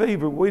divine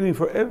favor waiting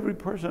for every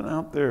person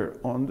out there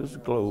on this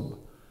globe.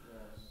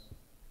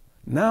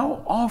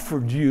 Now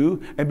offered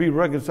you and be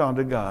reconciled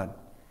to God.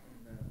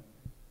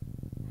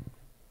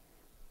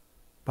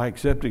 By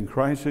accepting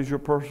Christ as your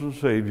personal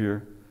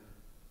Savior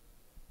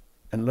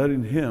and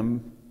letting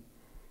him,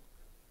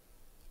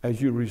 as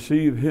you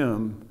receive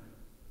him,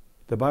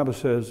 the Bible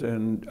says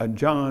in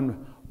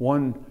John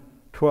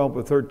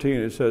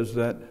 1:12-13, it says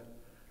that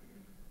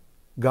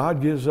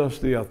God gives us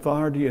the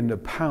authority and the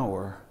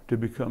power to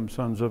become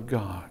sons of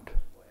God.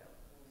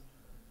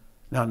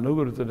 Now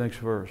look at the next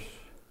verse.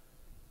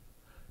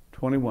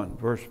 21,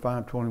 verse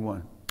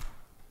 5:21.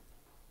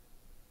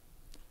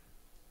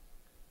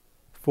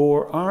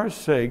 For our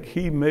sake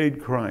he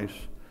made Christ.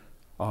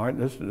 All right,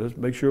 let's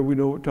make sure we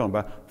know what we're talking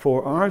about.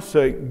 For our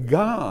sake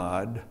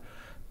God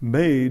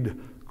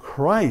made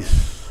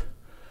Christ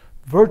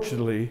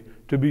virtually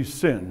to be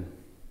sin.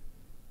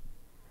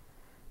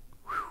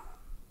 Whew.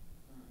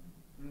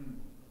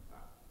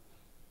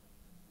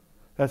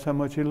 That's how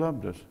much he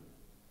loved us.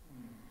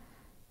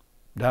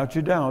 Doubt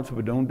your doubts,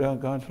 but don't doubt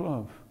God's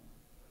love.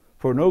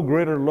 For no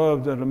greater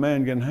love that a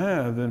man can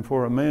have than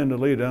for a man to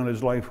lay down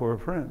his life for a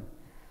friend.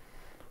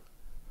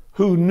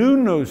 Who knew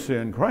no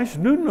sin. Christ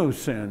knew no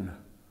sin.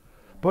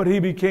 But he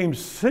became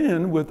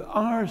sin with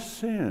our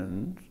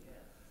sins.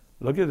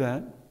 Look at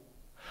that.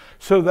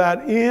 So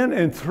that in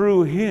and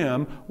through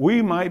him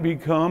we might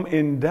become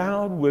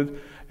endowed with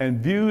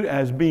and viewed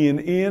as being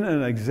in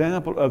an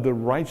example of the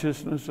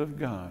righteousness of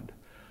God.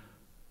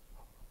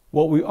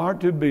 What we are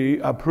to be,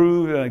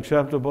 approved and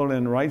acceptable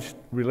in right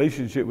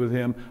relationship with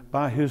him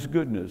by his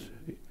goodness.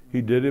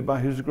 He did it by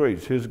his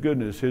grace, his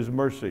goodness, his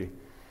mercy.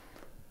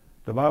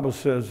 The Bible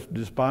says,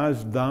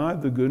 despise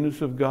not the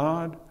goodness of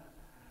God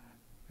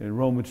in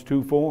Romans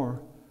 2:4,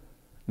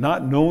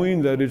 not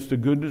knowing that it's the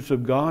goodness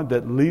of God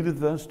that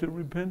leadeth us to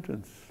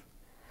repentance.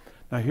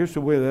 Now here's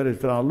the way that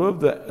is. And I love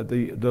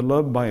the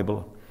Love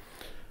Bible.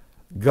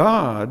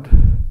 God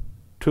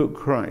took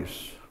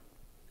Christ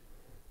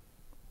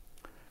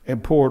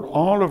and poured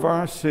all of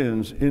our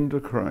sins into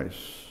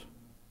Christ.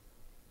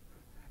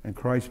 And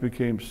Christ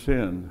became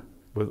sin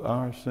with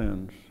our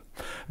sins.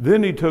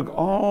 Then he took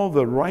all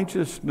the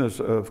righteousness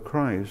of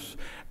Christ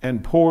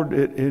and poured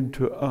it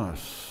into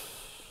us.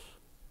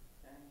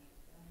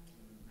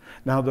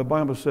 Now the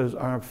Bible says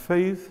our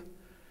faith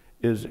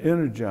is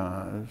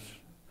energized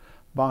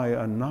by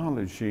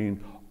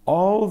acknowledging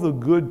all the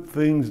good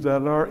things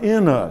that are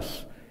in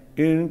us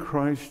in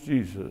Christ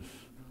Jesus.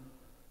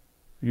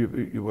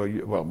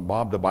 Well,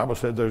 Bob, the Bible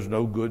said there's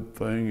no good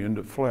thing in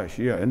the flesh.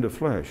 Yeah, in the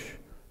flesh.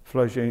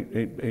 Flesh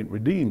ain't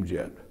redeemed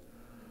yet.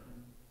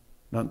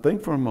 Now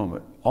think for a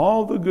moment.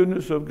 All the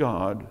goodness of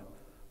God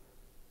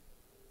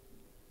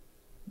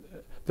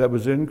that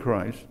was in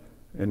Christ,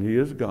 and he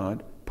is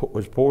God,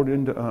 was poured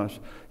into us.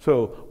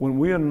 So when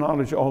we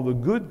acknowledge all the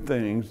good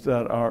things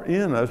that are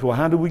in us, well,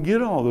 how do we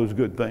get all those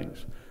good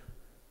things?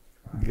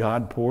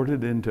 God poured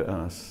it into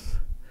us.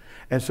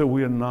 And so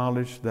we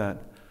acknowledge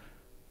that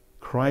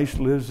Christ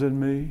lives in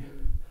me.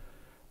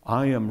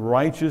 I am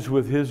righteous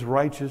with his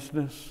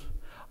righteousness.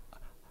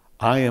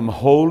 I am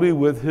holy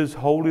with his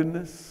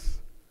holiness.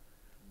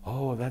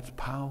 Oh, that's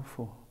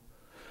powerful.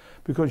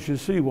 Because you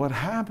see, what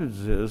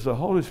happens is the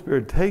Holy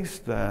Spirit takes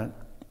that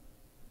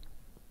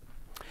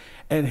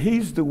and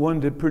he's the one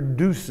that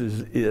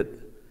produces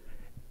it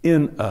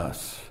in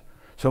us.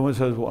 Someone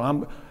says,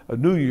 well, at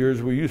New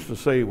Year's we used to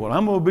say, well,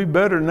 I'm going to be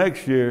better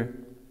next year.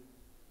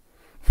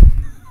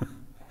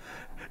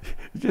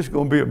 You're just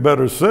going to be a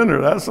better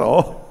sinner, that's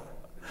all.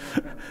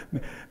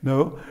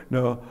 No,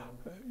 no.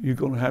 You're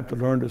going to have to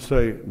learn to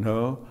say,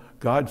 no,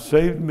 God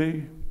saved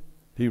me.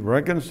 He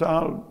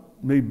reconciled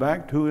me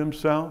back to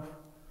himself.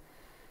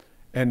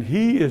 And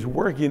he is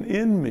working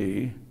in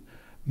me,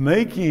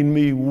 making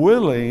me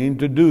willing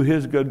to do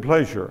his good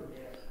pleasure.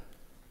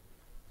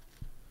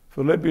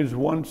 Philippians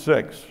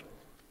 1:6.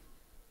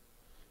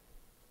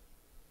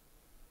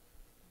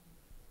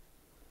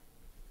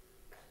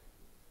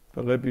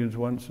 Philippians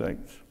 1:6.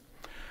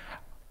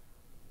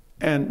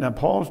 And now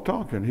Paul's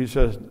talking. He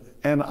says,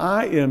 and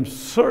I am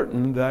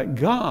certain that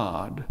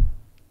God,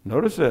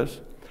 notice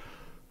this,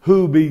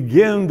 who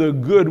began the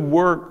good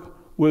work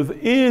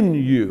within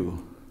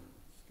you.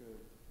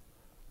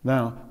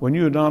 Now, when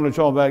you acknowledge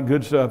all that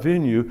good stuff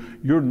in you,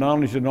 you're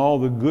acknowledging all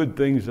the good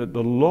things that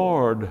the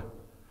Lord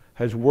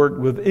has worked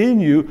within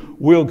you,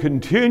 will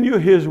continue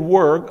his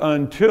work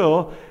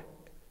until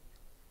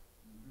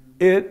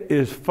it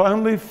is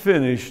finally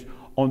finished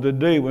on the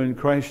day when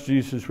Christ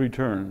Jesus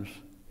returns.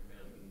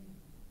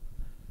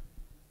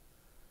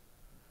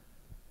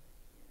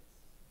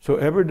 So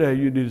every day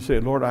you need to say,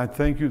 Lord, I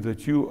thank you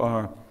that you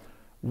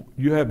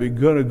have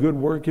begun a good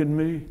work in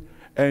me,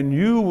 and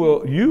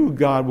you,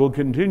 God, will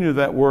continue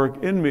that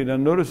work in me. Now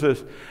notice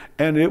this,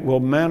 and it will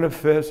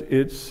manifest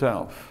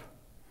itself.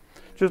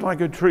 Just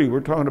like a tree. We're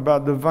talking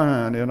about the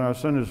vine in our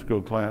Sunday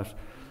school class.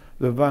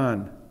 The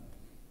vine.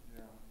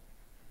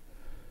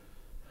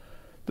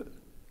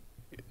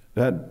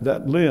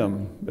 That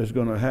limb is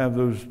going to have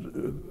those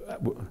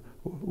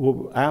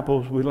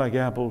apples. We like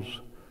apples.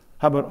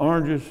 How about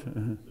oranges?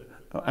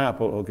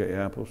 Apple. Okay,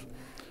 apples.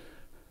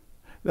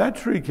 That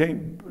tree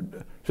can't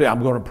say,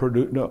 I'm going to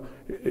produce. No,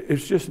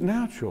 it's just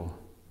natural.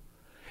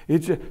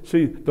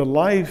 See, the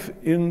life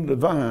in the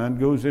vine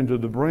goes into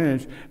the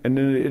branch, and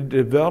then it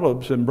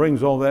develops and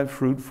brings all that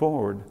fruit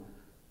forward.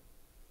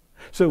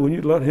 So when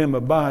you let him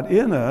abide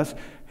in us,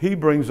 he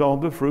brings all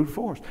the fruit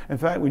forth. In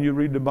fact, when you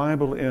read the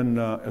Bible in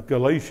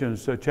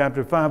Galatians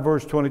chapter 5,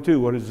 verse 22,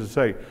 what does it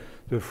say?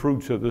 The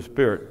fruits of the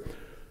Spirit.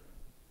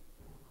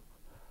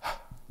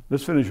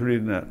 Let's finish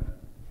reading that.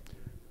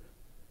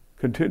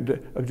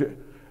 Continue,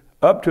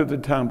 up to the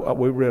time,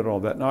 we read all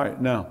that. All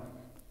right, now,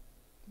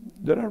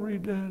 did I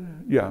read that?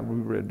 Yeah, we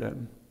read that.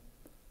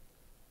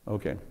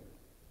 Okay.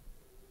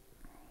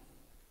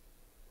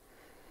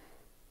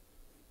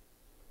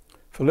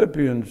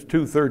 Philippians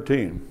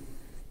 2:13.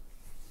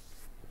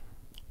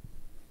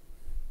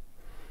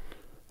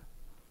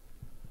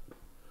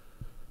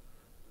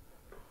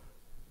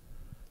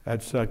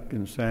 That's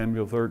 2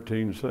 Samuel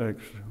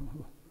 13:6.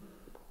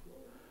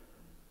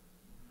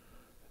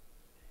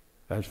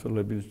 That's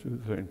Philippians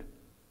 2:13.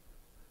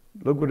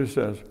 Look what it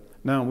says.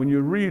 Now, when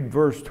you read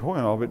verse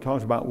 12, it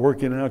talks about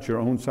working out your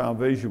own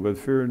salvation with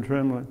fear and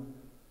trembling.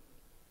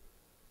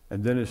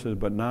 And then it says,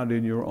 but not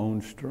in your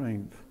own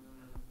strength.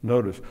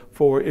 Notice,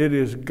 for it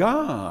is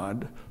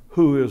God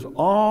who is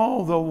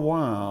all the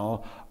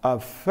while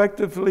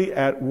effectively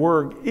at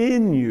work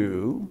in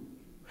you,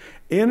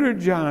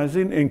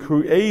 energizing and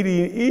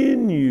creating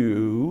in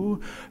you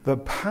the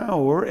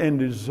power and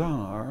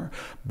desire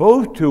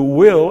both to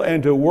will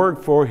and to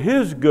work for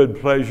his good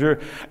pleasure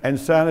and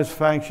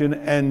satisfaction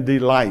and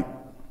delight.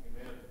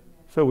 Amen.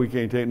 So we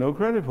can't take no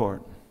credit for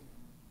it.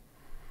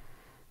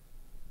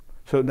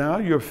 So now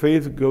your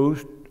faith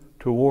goes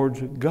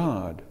towards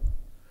God.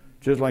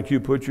 Just like you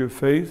put your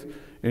faith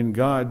in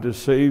God to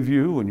save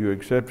you when you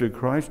accepted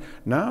Christ,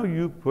 now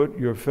you put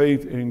your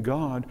faith in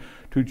God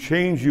to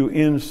change you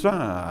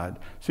inside.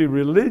 See,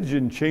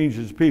 religion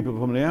changes people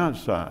from the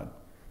outside.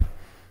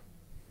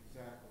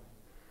 Exactly.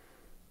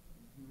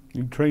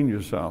 You train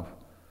yourself,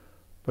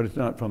 but it's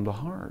not from the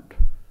heart.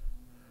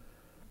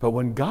 But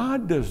when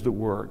God does the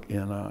work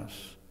in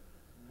us,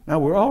 now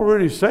we're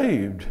already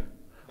saved.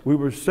 We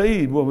were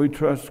saved when we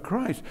trust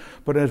Christ.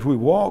 But as we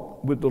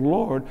walk with the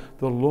Lord,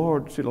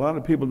 see, a lot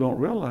of people don't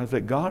realize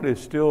that God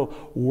is still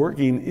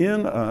working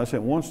in us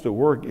and wants to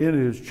work in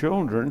his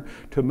children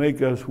to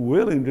make us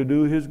willing to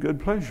do his good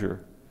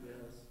pleasure. Yes.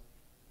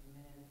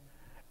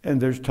 And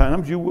there's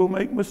times you will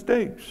make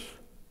mistakes.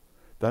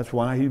 That's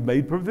why he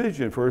made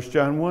provision. 1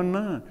 John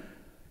 1:9.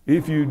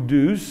 If you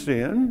do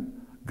sin,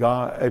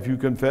 God, if you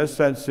confess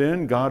that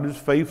sin, God is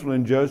faithful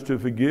and just to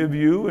forgive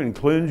you and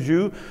cleanse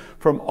you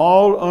from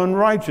all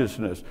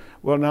unrighteousness.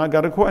 Well, now I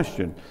got a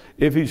question.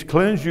 If he's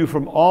cleansed you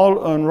from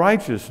all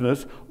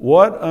unrighteousness,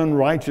 what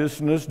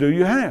unrighteousness do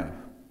you have?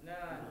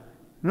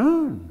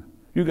 None.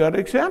 You got to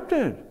accept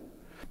it.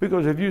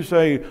 Because if you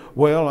say,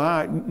 well,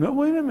 no,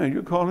 wait a minute,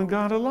 you're calling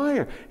God a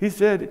liar. He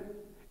said,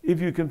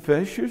 if you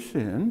confess your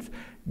sins,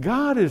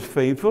 God is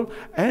faithful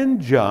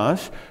and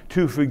just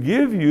to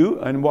forgive you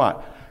and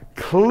what?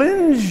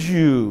 Cleanse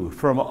you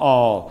from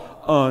all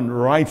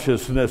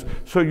unrighteousness.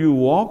 So you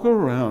walk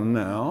around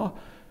now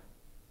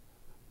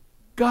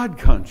God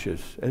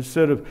conscious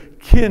instead of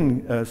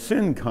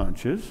sin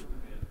conscious.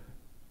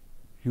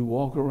 You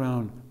walk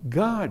around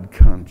God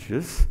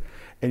conscious,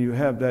 and you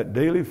have that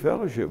daily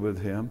fellowship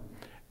with him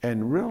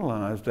and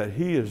realize that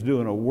he is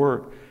doing a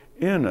work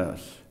in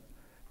us.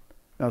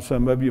 Now,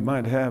 some of you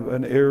might have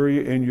an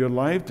area in your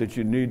life that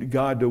you need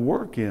God to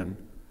work in.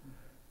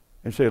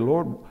 and say,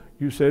 Lord,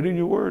 you said in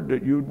your word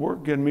that you'd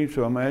work in me,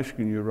 so I'm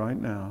asking you right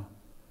now,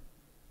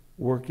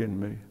 work in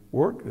me.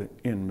 Work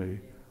in me.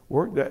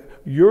 Work that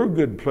your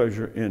good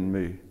pleasure in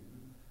me.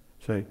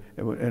 Say,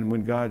 and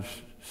when God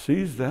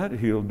sees that,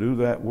 he'll do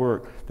that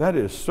work. That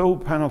is so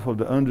powerful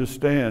to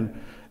understand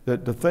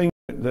that the thing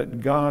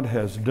that God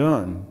has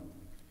done.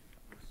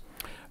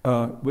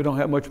 We don't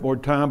have much more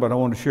time, but I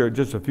want to share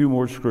just a few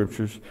more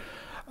scriptures.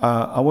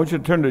 I want you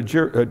to turn to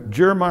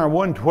Jeremiah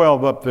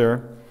 1:12 up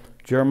there.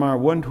 Jeremiah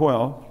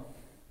 1:12.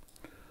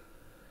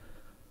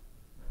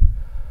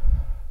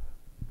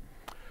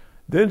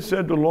 Then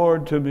said the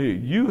Lord to me,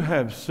 you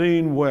have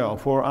seen well,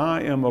 for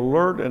I am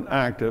alert and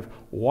active,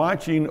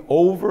 watching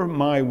over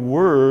my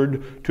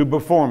word to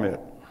perform it.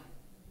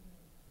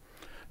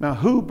 Now,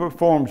 who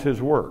performs his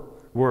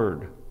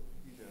word?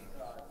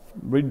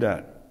 Read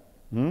that.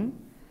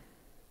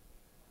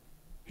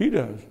 He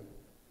does.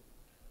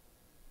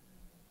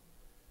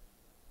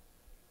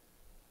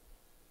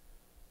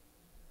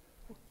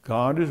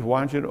 God is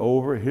watching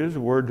over his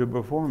word to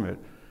perform it.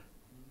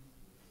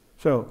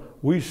 So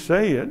we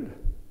say it.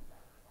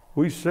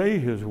 We say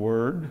his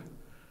word,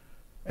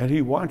 and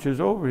he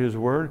watches over his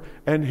word,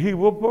 and he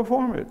will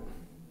perform it.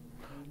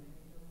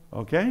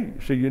 Okay?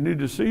 So you need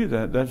to see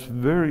that. That's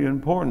very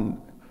important,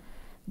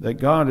 that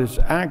God is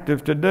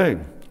active today.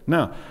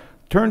 Now,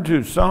 turn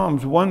to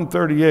Psalms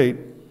 138.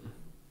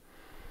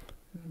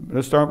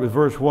 Let's start with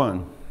verse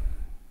 1.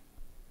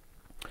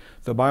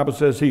 The Bible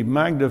says he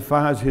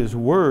magnifies his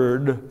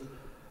word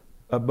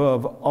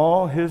above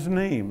all his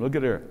name. Look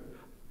at there.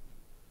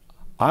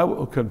 I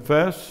will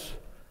confess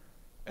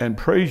and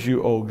praise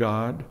you, O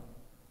God,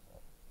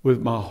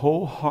 with my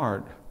whole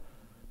heart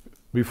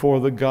before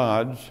the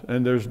gods.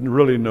 And there's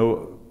really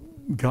no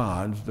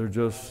gods. They're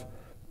just,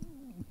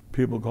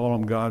 people call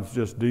them gods,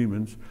 just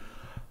demons.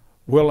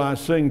 Will I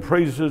sing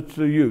praises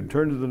to you?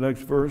 Turn to the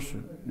next verse.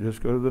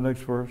 Just go to the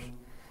next verse.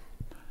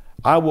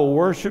 I will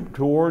worship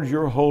towards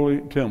your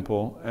holy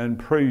temple and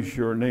praise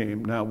your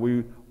name. Now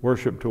we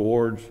worship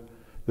towards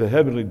the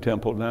heavenly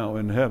temple now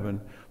in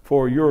heaven.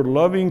 For your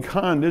loving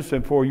kindness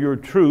and for your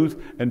truth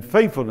and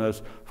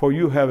faithfulness, for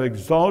you have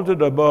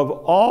exalted above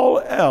all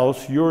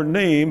else your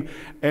name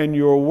and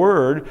your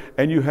word,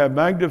 and you have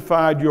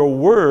magnified your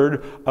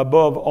word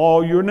above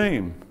all your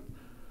name.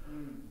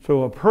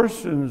 So a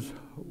person's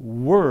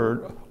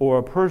word or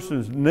a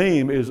person's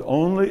name is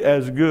only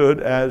as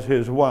good as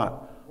his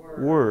what?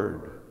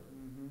 Word.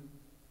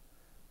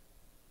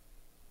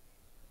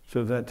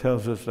 So that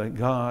tells us that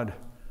God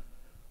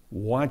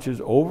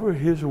watches over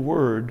his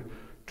word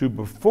to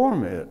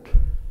perform it.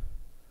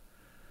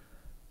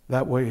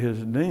 That way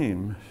his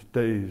name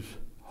stays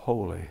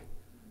holy. Amen.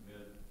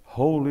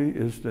 Holy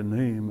is the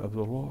name of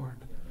the Lord.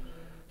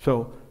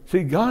 So,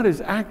 see, God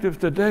is active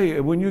today.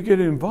 And when you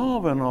get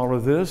involved in all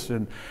of this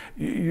and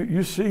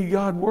you see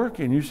God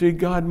working, you see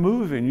God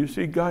moving, you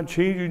see God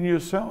changing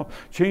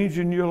yourself,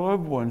 changing your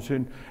loved ones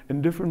and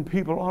different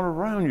people all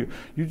around you.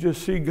 You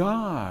just see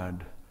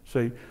God.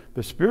 See,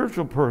 the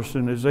spiritual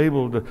person is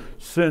able to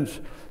sense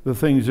the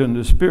things in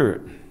the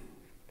spirit.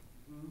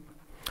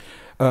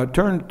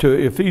 Turn to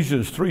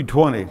Ephesians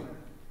 3:20,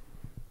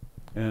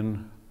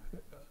 and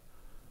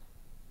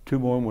two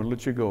more and we'll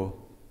let you go.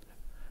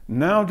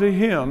 Now to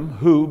him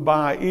who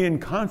by in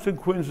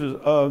consequences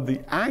of the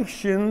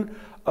action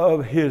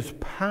of his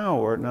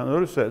power, now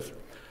notice this,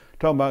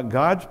 talking about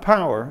God's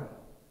power,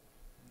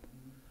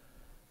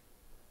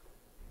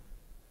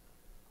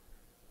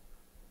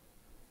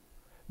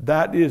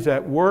 that is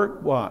at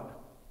work, what?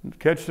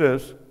 Catch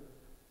this,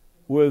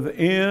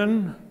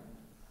 within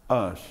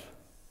us.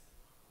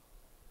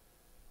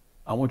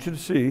 I want you to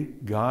see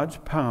God's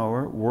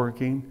power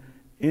working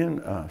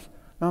in us.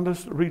 Now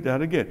let's read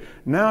that again.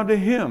 Now to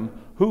him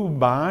who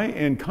by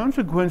and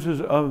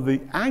consequences of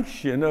the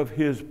action of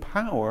his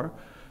power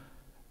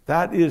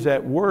that is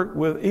at work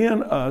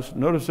within us,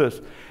 notice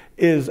this,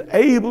 is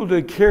able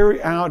to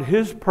carry out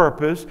his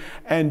purpose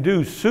and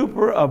do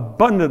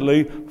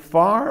superabundantly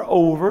far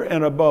over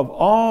and above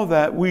all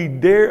that we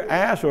dare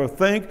ask or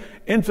think,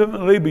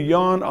 infinitely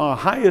beyond our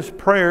highest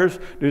prayers,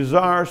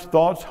 desires,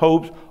 thoughts,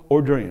 hopes,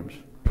 or dreams.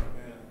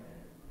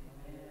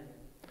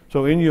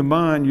 So in your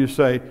mind, you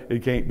say,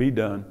 it can't be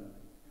done.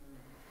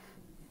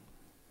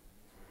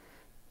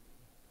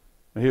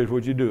 And here's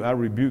what you do. I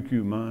rebuke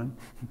you, mind.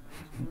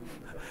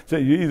 So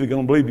you're either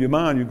going to believe your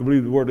mind, you can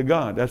believe the Word of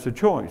God. That's a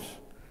choice.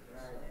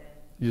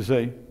 You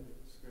see?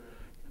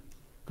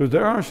 Because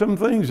there are some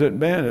things that,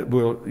 man, it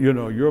will,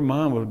 your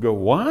mind will go,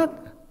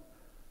 what?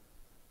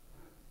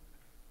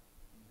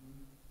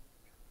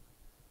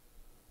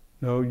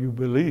 No, you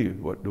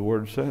believe what the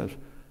Word says.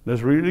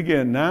 Let's read it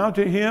again. Now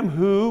to him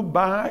who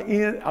by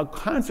in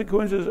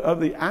consequences of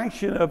the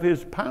action of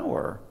his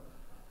power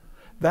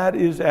that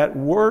is at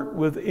work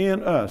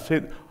within us.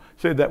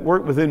 Say that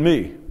work within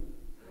me.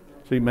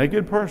 See, make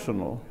it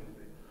personal.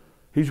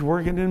 He's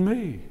working in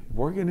me,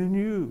 working in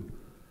you.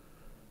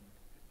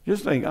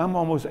 Just think, I'm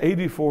almost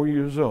 84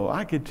 years old.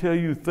 I could tell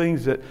you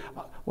things that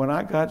When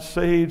I got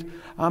saved,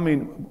 I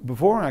mean,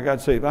 before I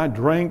got saved, I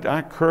drank,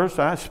 I cursed,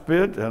 I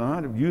spit,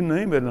 and you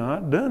name it, and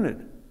I'd done it.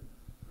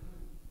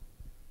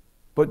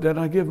 But then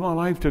I give my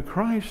life to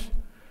Christ,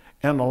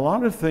 and a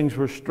lot of things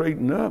were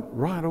straightened up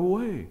right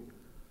away.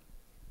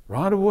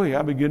 Right away,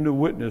 I began to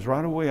witness.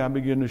 Right away, I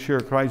began to share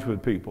Christ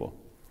with people.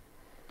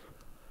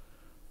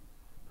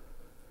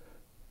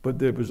 But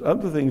there was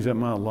other things in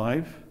my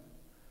life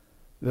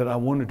that I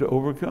wanted to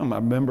overcome. I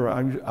remember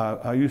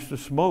I used to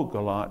smoke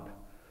a lot.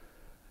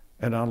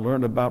 And I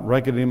learned about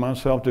reckoning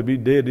myself to be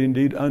dead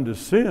indeed unto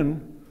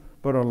sin,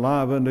 but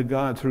alive unto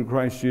God through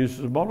Christ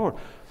Jesus my Lord.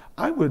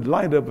 I would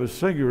light up a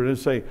cigarette and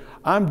say,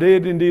 I'm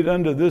dead indeed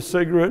unto this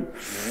cigarette.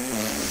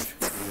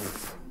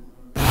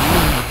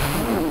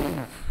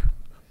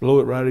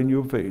 Blow it right in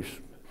your face.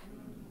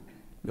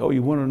 Oh,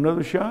 you want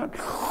another shot?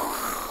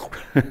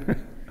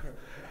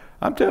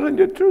 I'm telling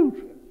you the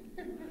truth.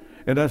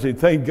 And I say,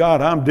 thank God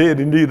I'm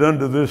dead indeed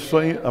under this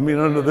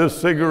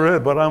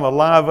cigarette, but I'm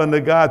alive unto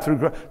God through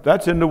Christ.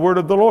 That's in the word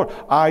of the Lord.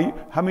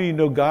 How many of you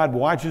know God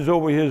watches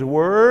over his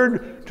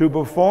word to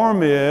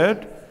perform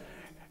it?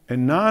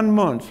 In 9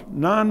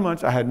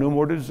 months, I had no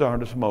more desire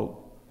to smoke.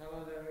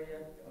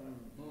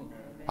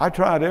 I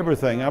tried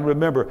everything. I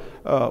remember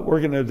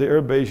working at the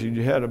air base,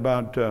 you had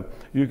about,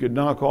 you could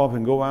knock off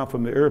and go out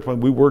from the airplane.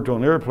 We worked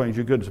on airplanes.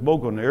 You couldn't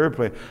smoke on the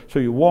airplane. So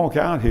you walk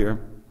out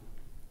here.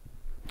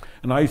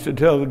 And I used to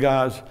tell the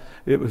guys,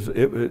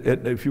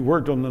 if you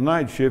worked on the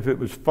night shift, it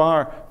was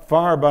fire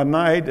by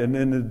night, and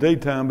in the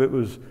daytime it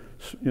was,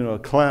 a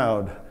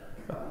cloud.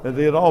 And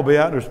they'd all be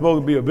out there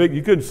smoking,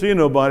 you couldn't see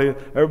nobody.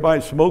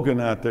 Everybody's smoking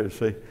out there,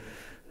 see.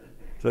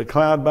 It's a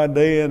cloud by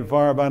day and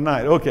fire by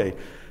night. Okay.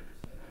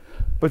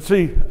 But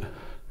see,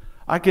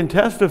 I can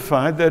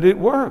testify that it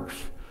works.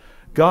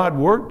 God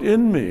worked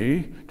in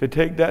me to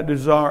take that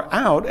desire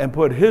out and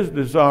put his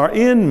desire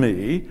in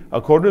me,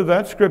 according to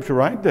that scripture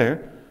right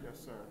there.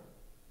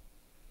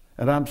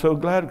 And I'm so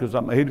glad because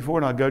I'm 84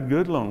 and I got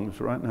good lungs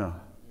right now.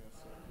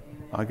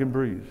 I can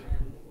breathe.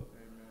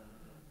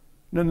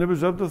 Then there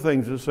was other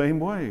things the same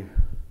way.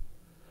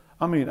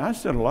 I mean, I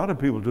sent a lot of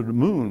people to the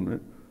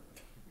moon.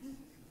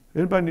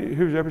 Anybody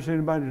here's ever seen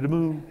anybody to the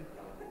moon?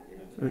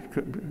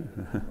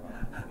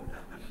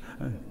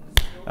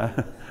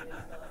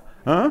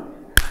 Huh?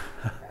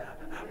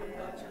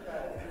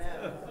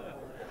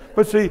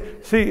 But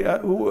see,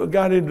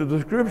 got into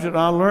the scripture and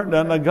I learned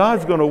that now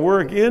God's going to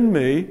work in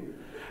me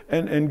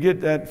and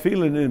get that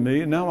feeling in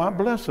me. And now I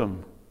bless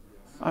him.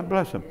 I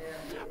bless him.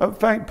 In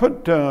fact,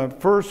 put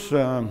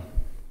 1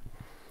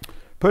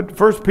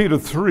 Peter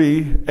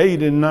 3,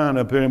 8 and 9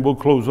 up there, and we'll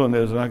close on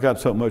this. And I got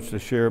so much to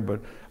share,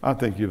 but I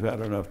think you've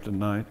had enough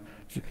tonight.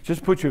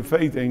 Just put your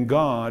faith in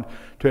God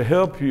to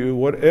help you,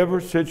 whatever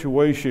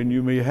situation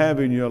you may have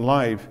in your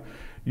life.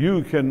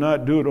 You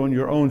cannot do it on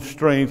your own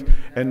strength,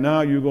 and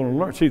now you're going to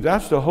learn. See,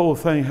 that's the whole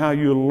thing, how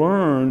you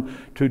learn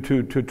to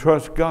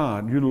trust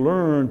God. You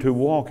learn to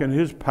walk in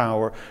his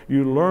power.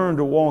 You learn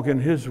to walk in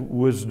his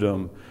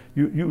wisdom.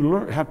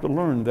 You have to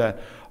learn that.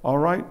 All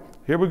right,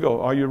 here we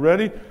go. Are you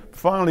ready?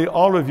 Finally,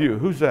 all of you.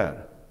 Who's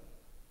that?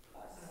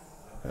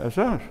 That's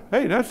us.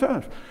 Hey, that's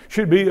us.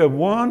 Should be of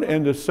one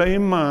and the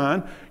same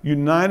mind,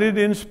 united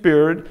in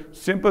spirit,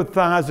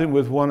 sympathizing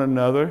with one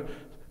another.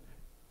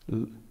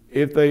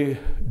 If they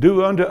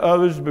do unto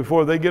others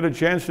before they get a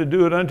chance to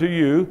do it unto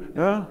you,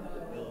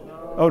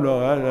 oh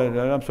no,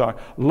 I'm sorry.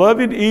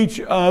 Loving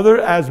each other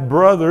as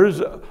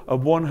brothers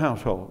of one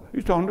household.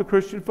 He's talking to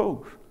Christian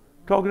folks,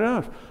 talking to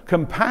us.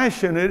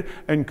 Compassionate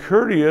and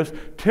courteous,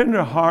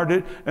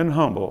 tenderhearted and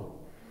humble.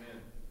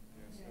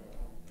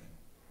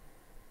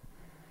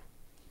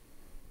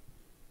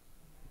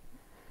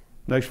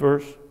 Next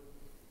verse.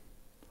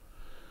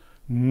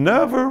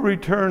 Never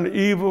return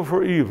evil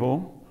for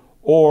evil,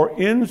 or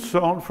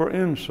insult for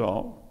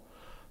insult,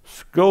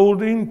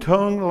 scolding,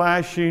 tongue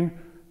lashing,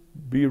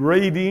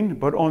 berating,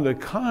 but on the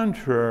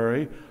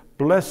contrary,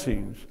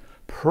 blessings,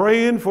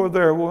 praying for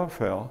their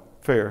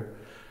welfare,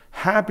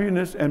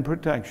 happiness and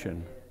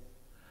protection,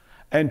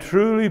 and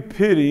truly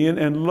pitying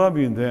and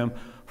loving them,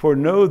 for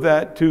know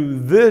that to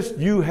this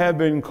you have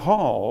been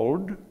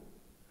called,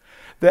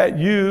 that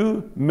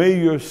you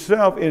may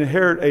yourself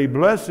inherit a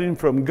blessing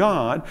from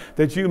God,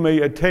 that you may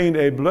attain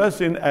a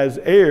blessing as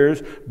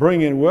heirs,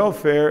 bringing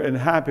welfare and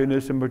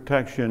happiness and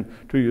protection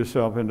to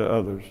yourself and to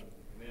others.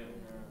 Amen.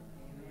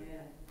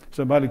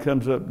 Somebody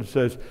comes up and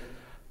says,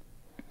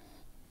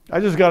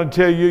 I just got to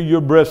tell you, your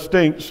breath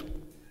stinks.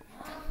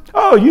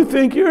 Oh, you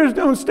think yours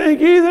don't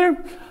stink either?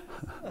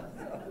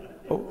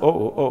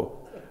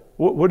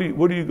 What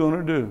are you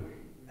going to do?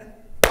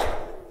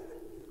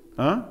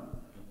 Huh?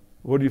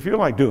 What do you feel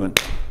like doing?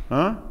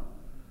 Huh?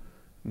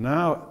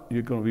 Now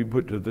you're going to be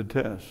put to the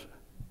test.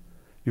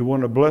 You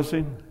want a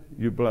blessing?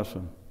 You bless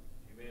them.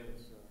 Amen.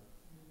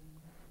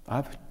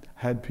 I've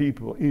had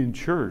people in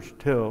church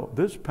tell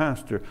this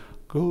pastor,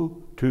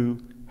 go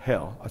to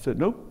hell. I said,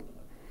 nope.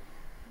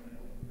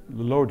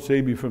 The Lord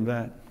save you from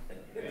that.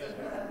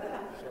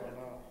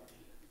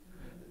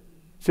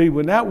 See,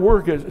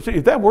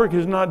 if that work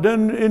is not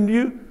done in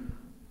you,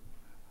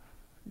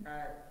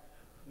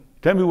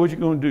 Tell me what you're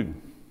going to do.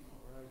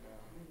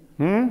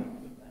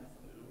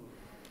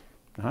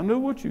 I know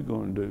what you're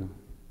going to do.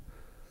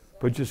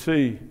 But you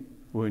see,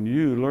 when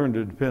you learn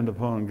to depend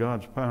upon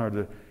God's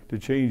power to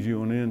change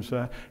you on the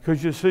inside,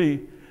 because you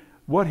see,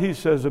 what he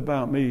says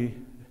about me,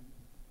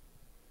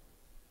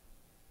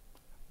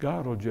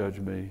 God will judge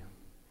me.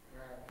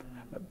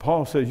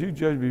 Paul says, you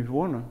judge me if you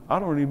want to. I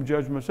don't even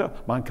judge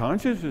myself. My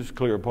conscience is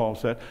clear, Paul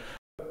said.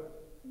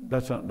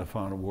 That's not the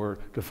final word.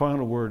 The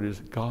final word is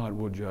God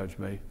will judge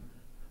me.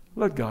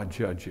 Let God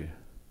judge you.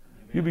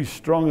 You be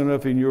strong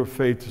enough in your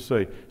faith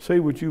to say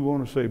what you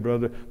want to say,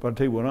 brother. But I'll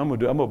tell you what I'm going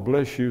to do. I'm going to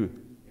bless you.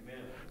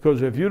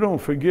 Because if you don't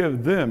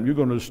forgive them, you're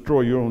going to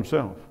destroy your own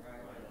self.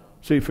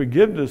 See,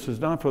 forgiveness is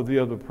not for the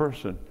other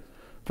person.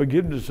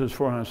 Forgiveness is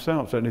for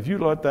ourselves. And if you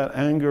let that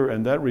anger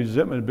and that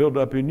resentment build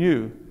up in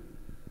you,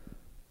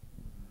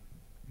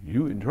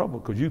 you're in trouble,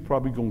 because you're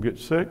probably going to get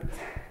sick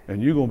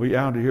and you're going to be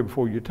out of here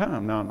before your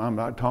time. Now, I'm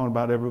not talking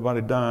about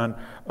everybody dying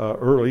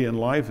early in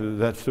life.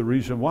 That's the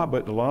reason why.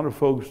 But a lot of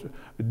folks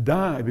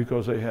die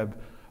because they have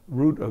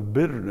root of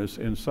bitterness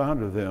inside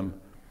of them.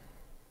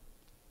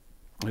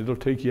 It'll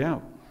take you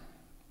out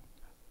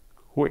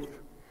quick.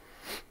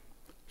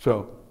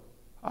 So,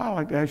 I'd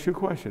like to ask you a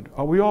question.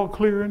 Are we all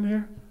clear in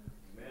here?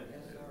 Yes,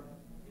 sir.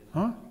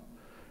 Huh?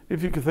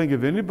 If you could think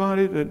of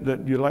anybody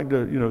that you'd like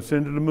to,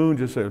 send to the moon,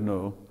 just say,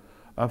 no,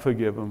 I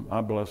forgive them.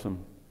 I bless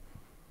them.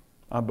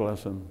 I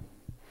bless them.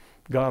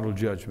 God will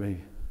judge me,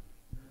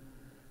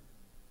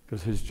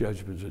 because his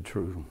judgments are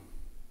true.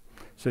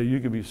 So you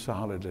can be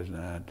solid in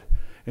that.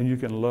 And you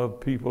can love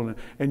people.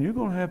 And you're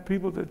going to have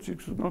people that you're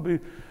going to be,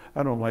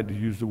 I don't like to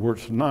use the word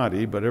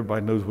snotty, but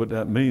everybody knows what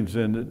that means.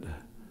 And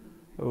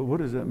what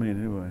does that mean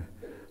anyway?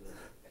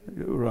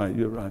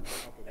 You're right.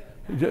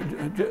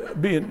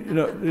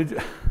 Being,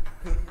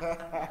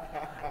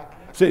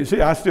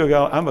 see,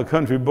 I'm a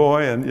country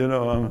boy, and,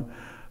 I'm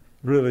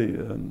really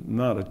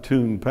not a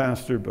tuned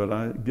pastor, but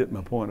I get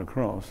my point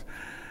across.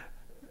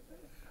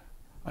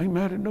 I ain't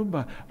mad at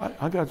nobody.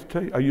 I got to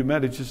tell you, are you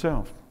mad at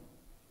yourself?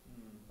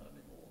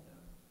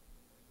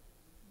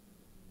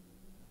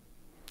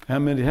 How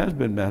many has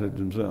been mad at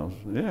themselves?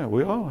 Yeah,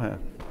 we all have.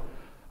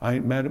 I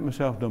ain't mad at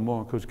myself no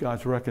more, because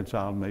God's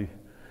reconciled me.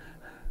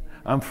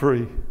 I'm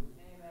free.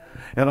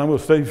 And I'm going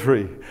to stay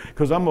free,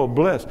 because I'm going to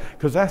bless,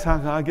 because that's how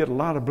I get a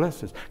lot of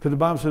blessings. Because the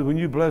Bible says when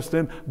you bless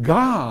them,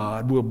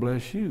 God will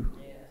bless you.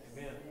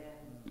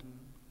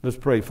 Let's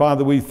pray.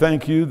 Father, we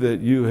thank you that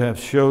you have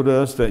showed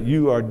us that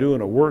you are doing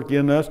a work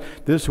in us.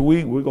 This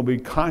week, we're going to be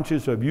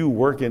conscious of you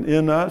working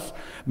in us,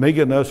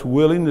 making us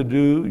willing to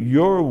do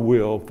your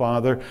will,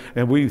 Father.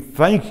 And we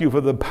thank you for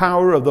the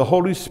power of the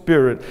Holy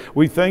Spirit.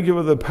 We thank you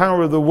for the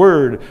power of the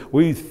Word.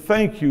 We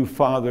thank you,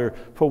 Father,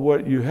 for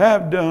what you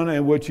have done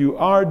and what you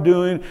are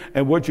doing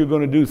and what you're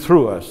going to do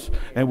through us.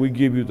 And we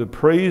give you the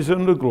praise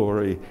and the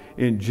glory.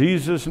 In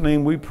Jesus'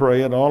 name we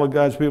pray. And all of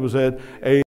God's people said, amen.